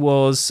 He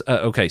was,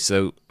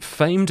 so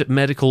famed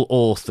medical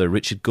author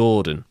Richard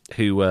Gordon,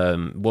 who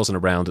wasn't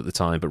around at the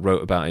time but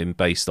wrote about him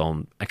based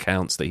on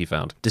accounts that he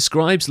found,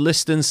 describes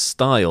Liston's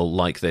style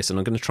like this, and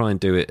I'm going to try and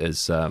do it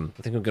as, I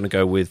think I'm going to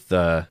go with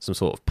some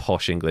sort of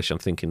posh English. I'm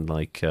thinking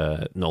like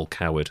Noel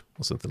Coward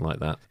or something like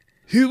that.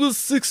 He was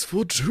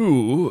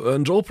 6'2"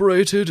 and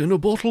operated in a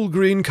bottle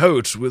green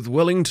coat with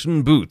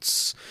Wellington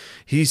boots.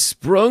 He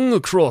sprung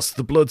across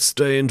the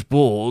blood-stained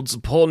boards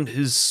upon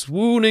his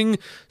swooning,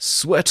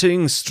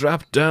 sweating,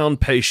 strapped-down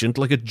patient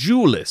like a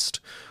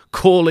duellist,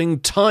 calling,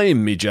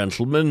 "Time me,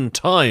 gentlemen,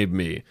 time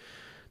me,"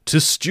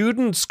 to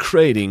students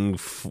craning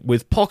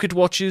with pocket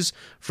watches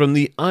from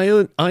the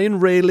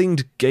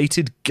iron-railinged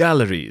gated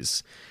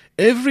galleries.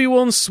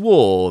 Everyone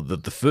swore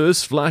that the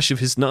first flash of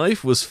his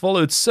knife was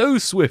followed so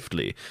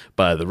swiftly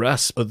by the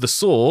rasp of the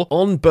saw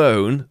on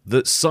bone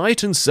that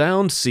sight and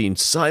sound seemed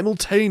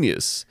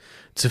simultaneous.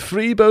 To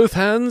free both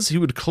hands, he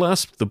would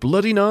clasp the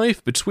bloody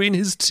knife between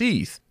his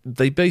teeth.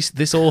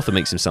 This author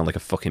makes him sound like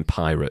a fucking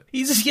pirate.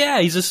 He's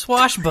a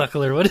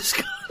swashbuckler. What is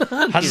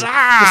going on Huzzah! here?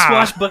 A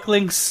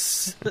swashbuckling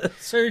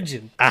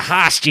surgeon.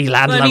 Ahast, ye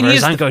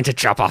landlubbers, I'm going to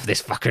chop off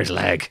this fucker's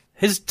leg.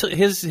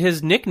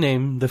 His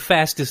nickname, the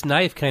fastest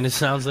knife, kind of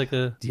sounds like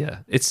a... Yeah,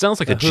 it sounds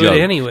like a joke,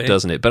 anyway.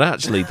 Doesn't it? But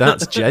actually,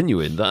 that's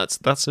genuine.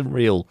 That's a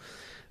real...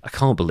 I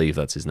can't believe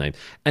that's his name.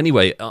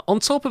 Anyway, on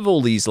top of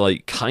all these,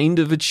 like, kind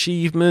of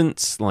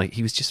achievements, like,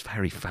 he was just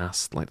very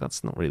fast. Like,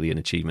 that's not really an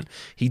achievement.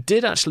 He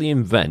did actually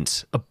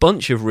invent a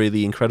bunch of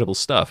really incredible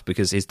stuff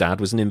because his dad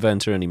was an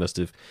inventor and he must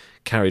have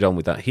carried on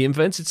with that. He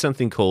invented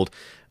something called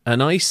an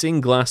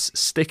isinglass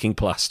sticking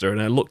plaster,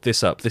 and I looked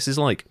this up. This is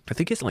like, I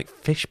think it's like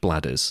fish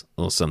bladders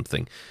or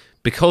something.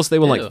 Because they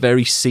were like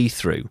very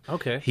see-through,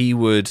 he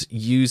would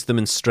use them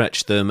and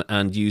stretch them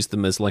and use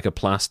them as like a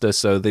plaster,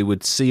 so they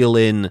would seal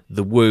in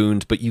the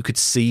wound, but you could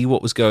see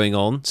what was going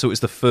on. So it was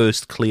the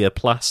first clear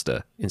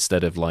plaster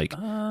instead of like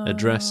a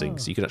dressing,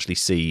 so you could actually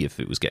see if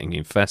it was getting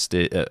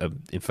infected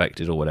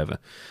or whatever.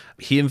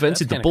 He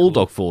invented the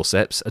bulldog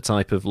forceps, a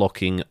type of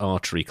locking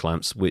artery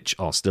clamps, which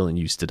are still in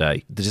use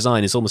today. The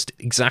design is almost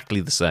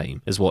exactly the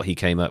same as what he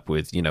came up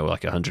with, you know,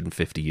 like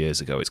 150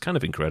 years ago. It's kind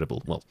of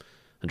incredible. Well,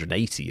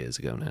 180 years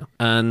ago now.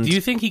 And do you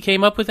think he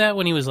came up with that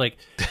when he was like,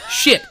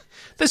 shit,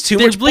 there's too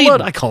much blood,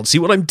 I can't see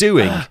what I'm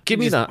doing. Give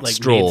me that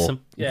straw.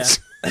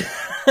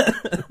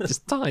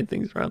 Just tying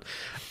things around.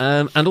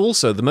 And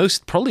also,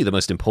 probably the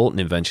most important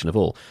invention of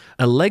all,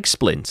 a leg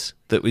splint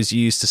that was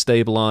used to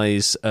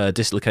stabilize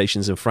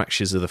dislocations and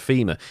fractures of the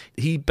femur.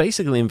 He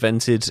basically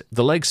invented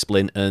the leg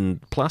splint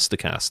and plaster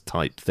cast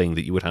type thing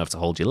that you would have to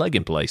hold your leg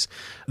in place.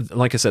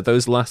 Like I said,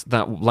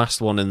 that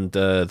last one and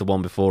the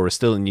one before are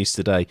still in use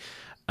today.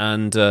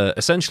 And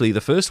essentially,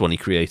 the first one he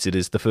created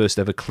is the first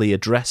ever clear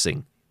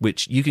dressing,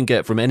 which you can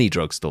get from any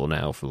drugstore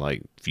now for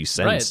like a few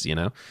cents,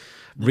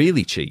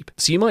 really cheap.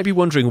 So you might be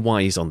wondering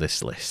why he's on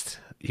this list.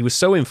 He was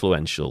so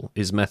influential,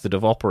 his method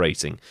of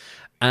operating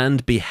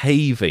and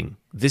behaving,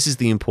 this is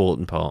the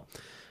important part,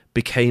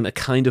 became a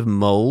kind of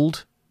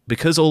mold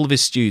because all of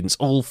his students,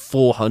 all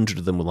 400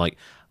 of them were like,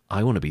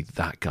 I want to be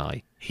that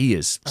guy. He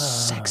is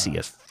sexy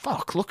as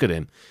fuck. Look at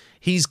him.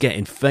 He's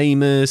getting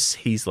famous.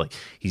 He's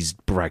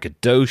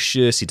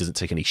braggadocious. He doesn't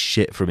take any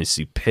shit from his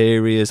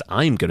superiors.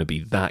 I'm going to be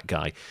that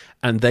guy.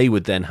 And they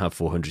would then have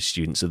 400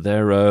 students of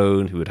their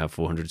own, who would have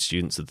 400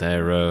 students of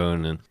their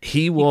own. And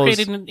he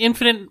created an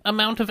infinite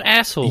amount of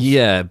assholes.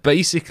 Yeah,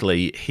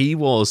 basically, he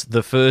was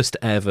the first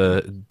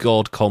ever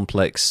God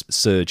complex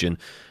surgeon.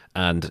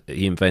 And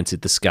he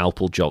invented the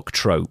scalpel jock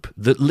trope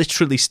that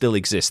literally still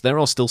exists. There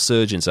are still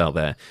surgeons out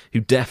there who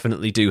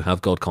definitely do have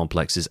God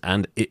complexes,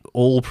 and it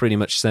all pretty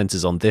much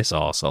centers on this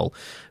arsehole.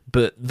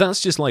 But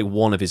that's just like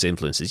one of his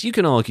influences. You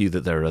can argue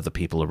that there are other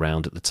people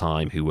around at the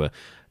time who were,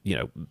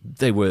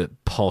 they were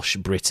posh,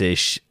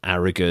 British,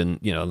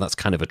 arrogant, and that's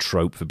kind of a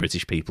trope for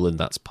British people, and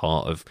that's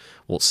part of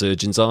what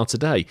surgeons are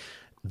today.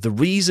 The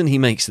reason he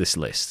makes this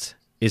list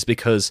is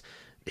because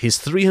his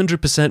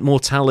 300%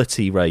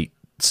 mortality rate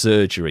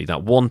surgery,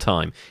 that one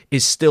time,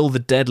 is still the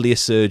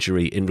deadliest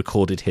surgery in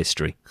recorded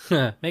history.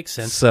 Makes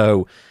sense.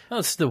 So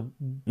it's the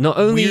not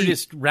only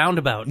weirdest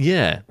roundabout.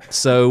 Yeah.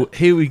 So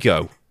here we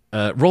go.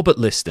 Robert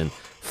Liston,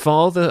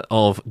 father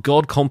of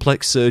God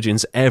complex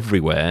surgeons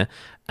everywhere,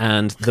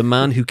 and the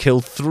man who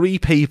killed 3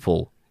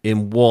 people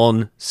in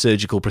one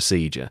surgical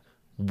procedure.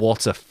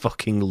 What a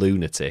fucking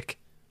lunatic.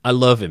 I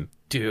love him.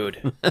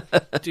 Dude,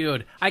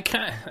 I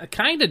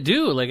kind of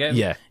do. Like,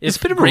 yeah, if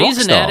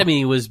Grey's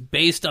Anatomy was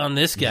based on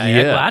this guy,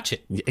 I'd watch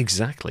it.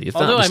 Exactly.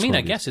 Although,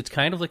 I guess it's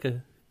kind of like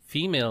a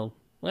female.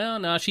 Well,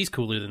 no, she's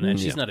cooler than that.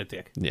 She's not a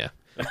dick. Yeah,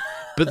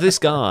 but this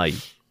guy,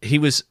 he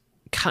was.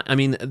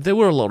 There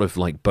were a lot of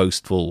like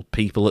boastful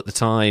people at the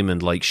time,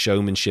 and like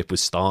showmanship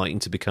was starting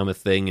to become a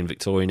thing in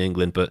Victorian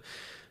England. But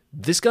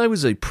this guy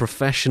was a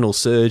professional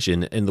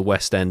surgeon in the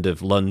West End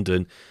of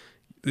London.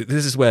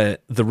 This is where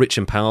the rich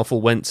and powerful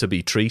went to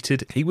be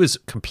treated. He was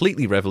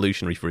completely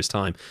revolutionary for his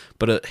time,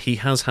 but he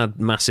has had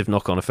massive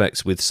knock-on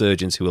effects with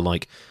surgeons who are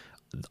like,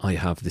 I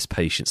have this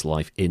patient's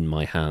life in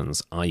my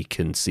hands. I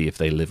can see if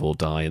they live or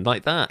die. And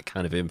like that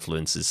kind of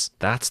influences,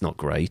 that's not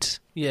great.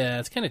 Yeah,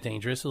 it's kind of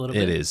dangerous a little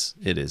bit.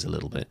 It is a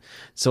little bit.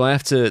 So I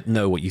have to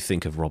know what you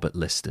think of Robert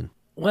Liston.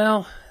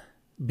 Well,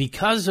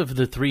 because of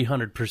the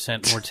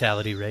 300%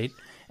 mortality rate,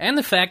 and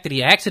the fact that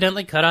he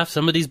accidentally cut off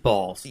some of these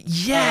balls.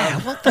 Yeah,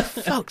 what the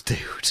fuck,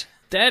 dude?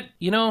 That,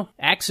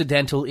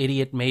 accidental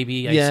idiot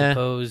maybe, I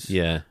suppose.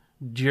 Yeah.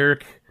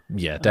 Jerk.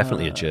 Yeah,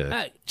 definitely a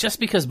jerk. Just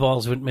because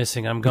balls went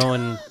missing, I'm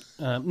going...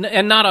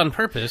 and not on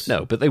purpose.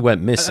 No, but they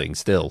went missing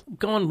still.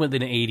 Going with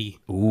an 80.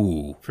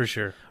 Ooh. For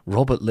sure.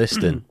 Robert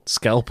Liston,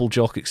 scalpel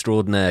jock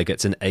extraordinaire,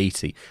 gets an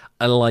 80.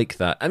 I like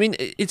that. I mean,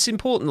 it's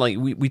important, like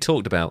we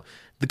talked about,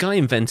 the guy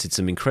invented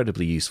some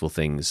incredibly useful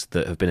things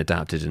that have been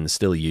adapted and are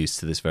still used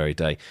to this very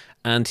day.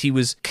 And he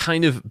was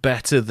kind of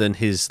better than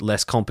his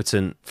less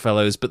competent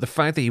fellows, but the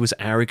fact that he was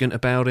arrogant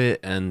about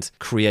it and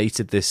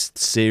created this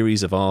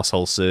series of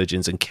arsehole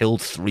surgeons and killed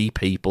 3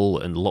 people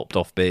and lopped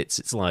off bits,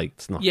 it's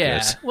not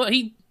good. Well,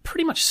 he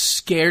pretty much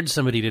scared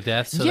somebody to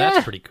death, so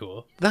that's pretty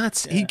cool.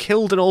 He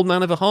killed an old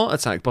man of a heart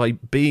attack by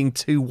being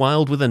too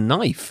wild with a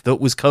knife that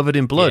was covered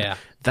in blood. Yeah.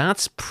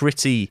 That's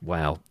pretty,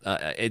 wow.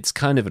 It's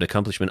kind of an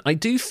accomplishment. I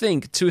do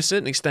think, to a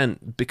certain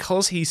extent,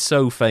 because he's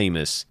so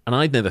famous, and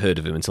I'd never heard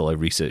of him until I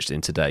researched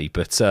him today,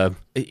 but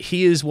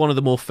he is one of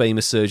the more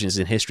famous surgeons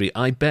in history.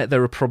 I bet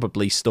there are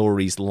probably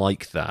stories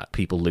like that.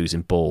 People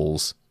losing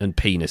balls and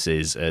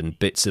penises and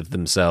bits of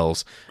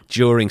themselves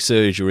during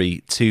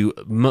surgery to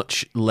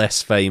much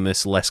less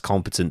famous, less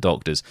competent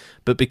doctors.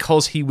 But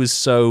because he was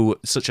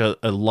such a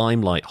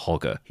limelight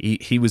hogger,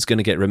 he was going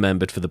to get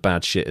remembered for the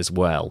bad shit as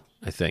well,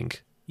 I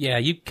think. Yeah,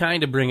 you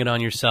kind of bring it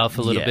on yourself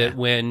a little bit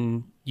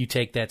when you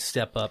take that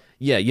step up.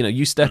 Yeah,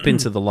 you step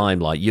into the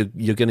limelight,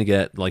 you're going to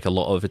get like a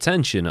lot of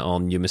attention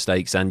on your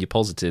mistakes and your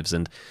positives,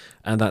 and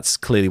that's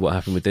clearly what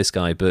happened with this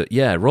guy. But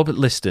yeah, Robert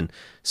Liston,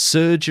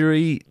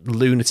 surgery,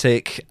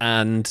 lunatic,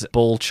 and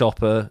ball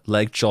chopper,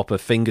 leg chopper,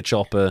 finger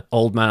chopper,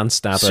 old man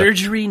stabber.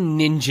 Surgery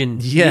ninja.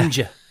 Yeah.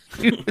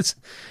 Ninja.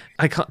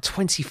 I got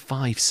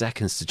 25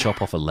 seconds to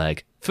chop off a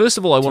leg. First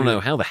of all, I want to know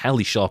how the hell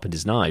he sharpened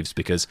his knives,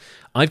 because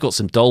I've got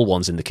some dull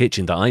ones in the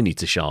kitchen that I need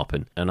to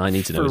sharpen, and I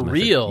need to know his method.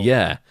 For real?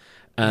 Yeah.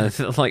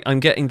 I'm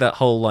getting that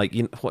whole,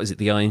 what is it,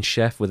 the Iron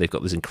Chef, where they've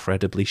got those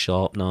incredibly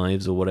sharp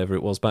knives or whatever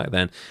it was back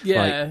then.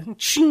 Yeah.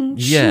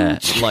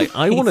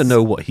 I want to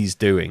know what he's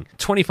doing.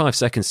 25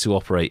 seconds to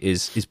operate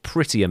is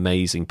pretty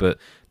amazing, but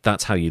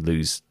that's how you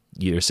lose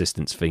your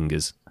assistant's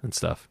fingers and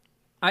stuff.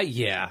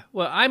 Yeah.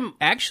 Well, I'm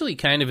actually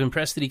kind of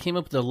impressed that he came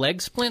up with a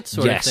leg splint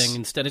sort of Yes. thing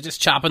instead of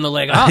just chopping the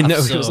leg off. I know.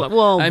 So, It was like,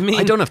 well, I mean,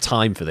 I don't have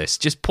time for this.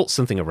 Just put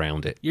something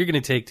around it. you're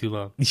going to take too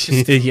long.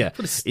 Yeah. Put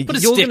a You're stick going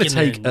to in there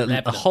take and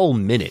wrap a it up. whole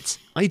minute.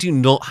 I do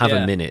not have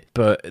Yeah. a minute,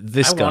 but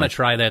this I guy... want to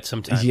try that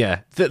sometime. Yeah,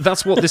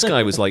 that's what this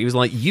guy was like. He was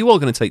like, you are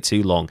going to take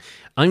too long.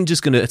 I'm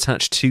just going to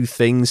attach two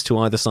things to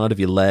either side of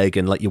your leg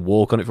and let you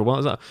walk on it for a while. I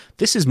was like,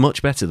 this is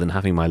much better than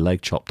having my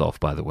leg chopped off,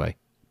 by the way.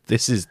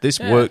 This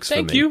works for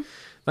me. Thank you.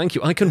 Thank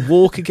you. I can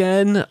walk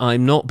again.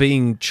 I'm not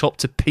being chopped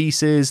to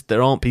pieces.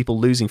 There aren't people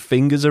losing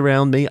fingers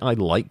around me. I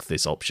like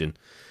this option.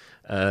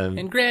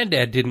 And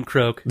Granddad didn't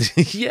croak.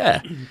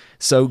 Yeah.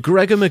 So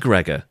Gregor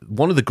MacGregor,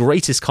 one of the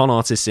greatest con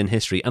artists in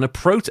history, and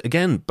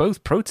again,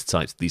 both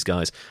prototypes, these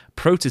guys,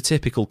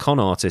 prototypical con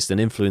artist and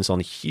influence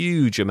on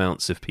huge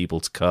amounts of people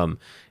to come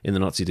in the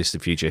not too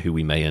distant future who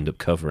we may end up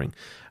covering.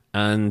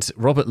 And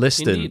Robert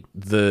Liston,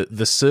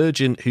 the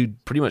surgeon who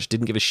pretty much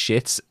didn't give a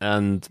shit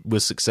and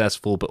was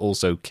successful, but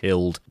also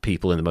killed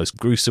people in the most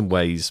gruesome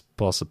ways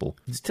possible.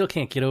 Still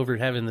can't get over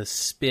having the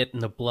spit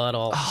and the blood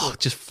all...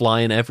 Just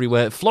flying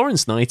everywhere.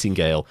 Florence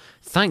Nightingale,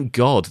 thank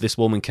God this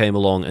woman came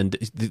along. And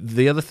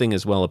the other thing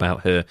as well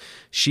about her,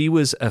 she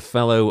was a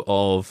fellow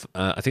of,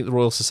 I think, the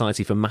Royal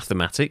Society for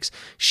Mathematics.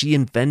 She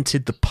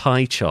invented the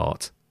pie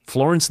chart.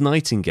 Florence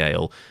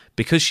Nightingale,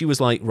 because she was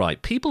like, right,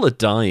 people are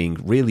dying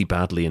really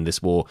badly in this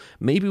war.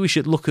 Maybe we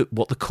should look at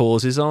what the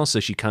causes are.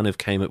 So she kind of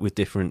came up with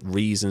different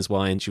reasons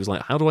why. And she was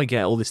like, how do I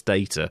get all this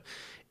data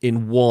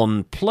in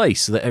one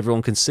place so that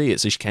everyone can see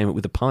it? So she came up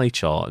with a pie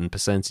chart and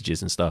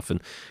percentages and stuff.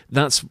 And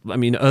that's, I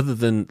mean, other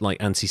than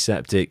like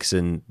antiseptics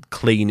and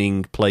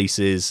cleaning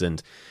places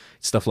and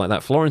stuff like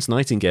that, Florence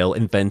Nightingale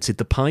invented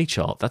the pie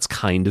chart. That's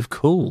kind of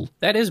cool.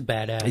 That is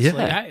badass. Yeah.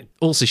 Like,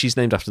 Also, she's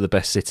named after the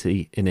best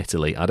city in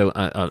Italy.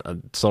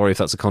 I'm sorry if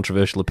that's a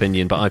controversial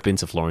opinion, but I've been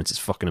to Florence. It's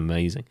fucking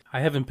amazing. I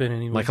haven't been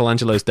anywhere.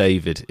 Michelangelo's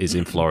David is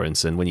in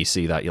Florence, and when you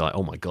see that, you're like,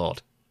 oh my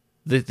God.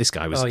 This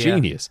guy was a yeah.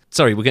 genius.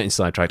 Sorry, we're getting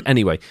sidetracked.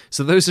 Anyway,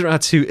 so those are our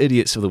two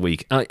idiots for the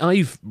week.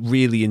 I've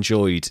really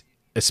enjoyed,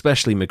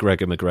 especially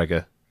Gregor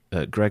MacGregor?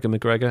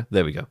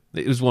 There we go.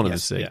 It was one of the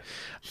two. Yeah.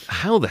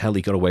 How the hell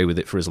he got away with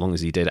it for as long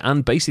as he did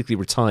and basically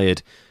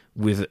retired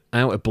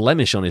without a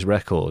blemish on his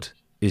record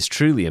is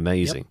truly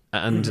amazing.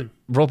 Yep. And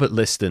Robert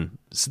Liston.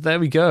 So there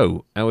we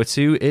go. Our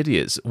two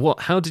idiots. What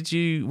did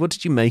you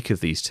make of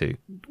these two?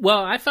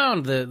 Well, I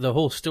found the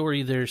whole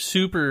story there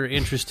super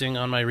interesting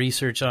on my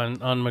research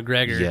on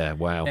MacGregor. Yeah,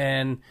 wow.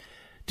 And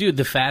dude,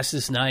 the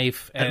fastest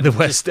knife and the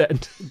West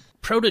End.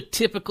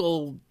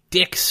 Prototypical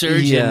dick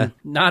surgeon,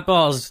 not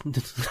balls.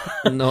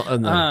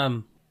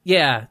 No.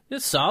 Yeah,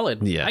 it's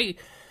solid. Yeah.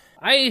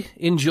 I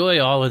enjoy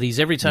all of these.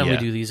 Every time we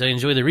do these, I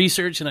enjoy the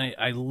research, and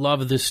I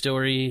love this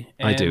story.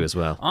 And I do as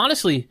well.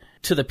 Honestly,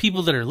 to the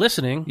people that are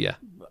listening,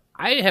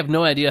 I have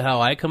no idea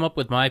how I come up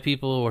with my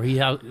people or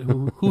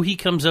who he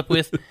comes up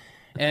with.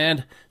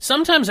 And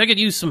sometimes I could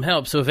use some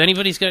help. So if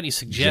anybody's got any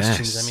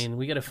suggestions, I mean,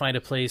 we got to find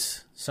a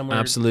place somewhere.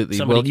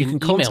 Absolutely. Well, you can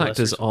contact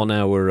us on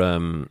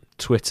our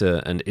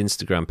Twitter and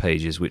Instagram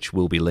pages, which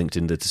will be linked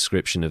in the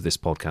description of this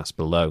podcast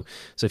below.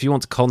 So if you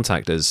want to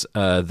contact us,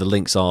 the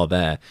links are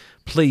there.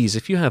 Please,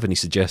 if you have any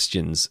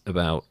suggestions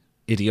about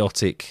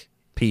idiotic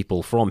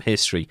people from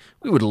history,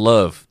 we would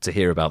love to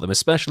hear about them,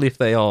 especially if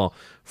they are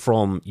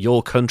from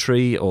your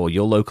country or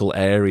your local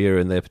area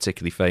and they're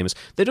particularly famous.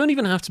 They don't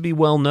even have to be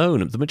well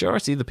known. The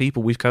majority of the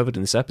people we've covered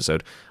in this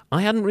episode,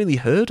 I hadn't really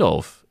heard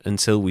of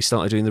until we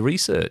started doing the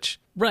research.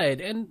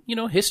 Right, and,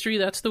 history,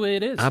 that's the way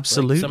it is.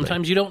 Absolutely. Like,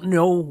 sometimes you don't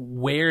know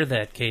where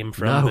that came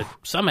from, but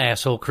some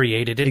asshole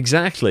created it.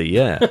 Exactly,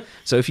 yeah.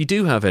 So if you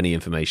do have any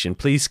information,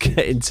 please get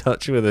in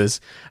touch with us.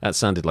 That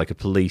sounded like a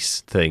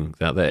police thing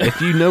out there.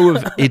 If you know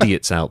of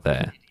idiots out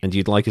there and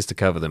you'd like us to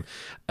cover them,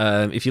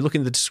 if you look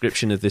in the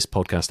description of this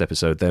podcast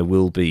episode, there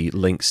will be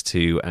links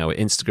to our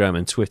Instagram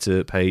and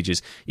Twitter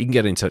pages. You can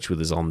get in touch with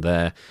us on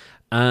there.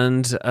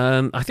 And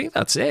I think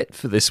that's it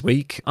for this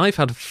week. I've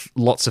had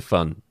lots of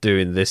fun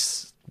doing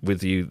this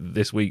with you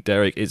this week,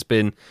 Derek. It's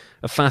been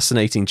a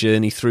fascinating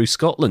journey through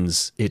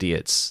Scotland's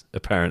idiots,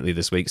 apparently,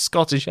 this week.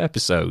 Scottish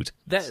episode.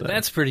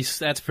 That's pretty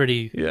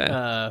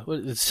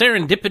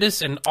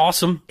serendipitous and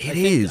awesome. It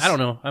is. I don't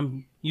know.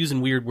 I'm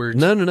using weird words.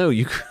 No.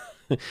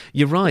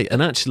 You're right.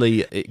 And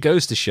actually, it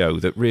goes to show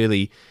that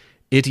really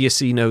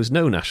idiocy knows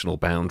no national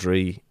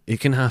boundary.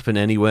 It can happen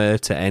anywhere,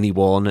 to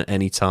anyone, at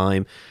any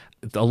time.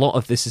 A lot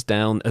of this is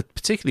down,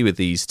 particularly with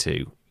these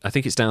two, I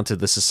think it's down to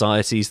the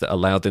societies that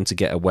allowed them to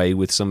get away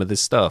with some of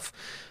this stuff.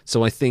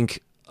 So I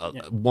think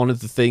one of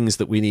the things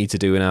that we need to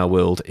do in our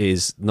world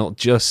is not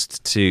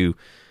just to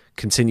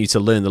continue to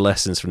learn the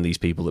lessons from these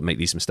people that make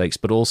these mistakes,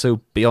 but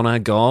also be on our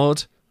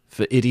guard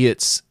for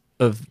idiots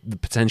of the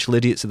potential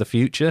idiots of the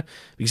future.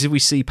 Because if we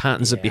see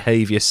patterns of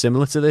behaviour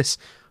similar to this,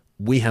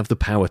 we have the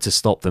power to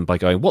stop them by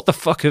going, what the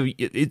fuck have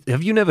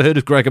you never heard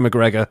of Gregor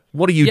MacGregor?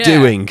 What are you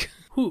doing?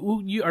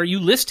 Are you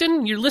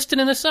Liston? You're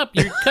listening this up.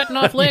 You're cutting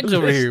off legs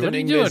over here. What are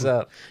you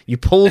doing? You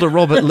pulled a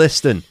Robert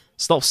Liston.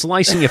 Stop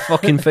slicing your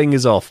fucking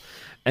fingers off.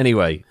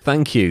 Anyway,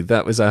 thank you.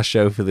 That was our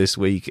show for this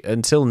week.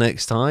 Until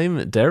next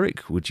time,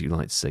 Derek, would you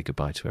like to say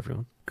goodbye to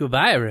everyone?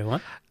 Goodbye,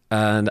 everyone.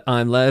 And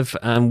I'm Lev,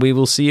 and we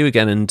will see you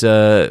again. And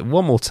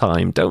one more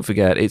time, don't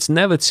forget, it's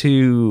never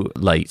too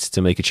late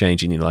to make a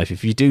change in your life.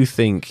 If you do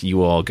think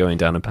you are going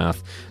down a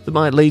path that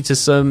might lead to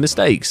some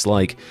mistakes,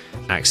 like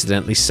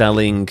accidentally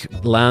selling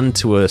land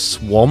to a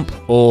swamp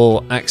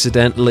or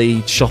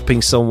accidentally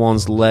chopping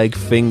someone's leg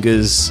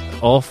fingers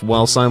off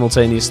while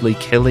simultaneously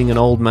killing an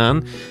old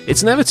man,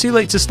 it's never too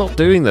late to stop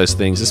doing those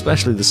things,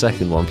 especially the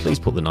second one. Please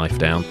put the knife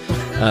down.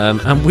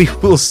 And we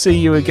will see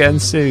you again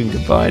soon.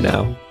 Goodbye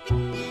now.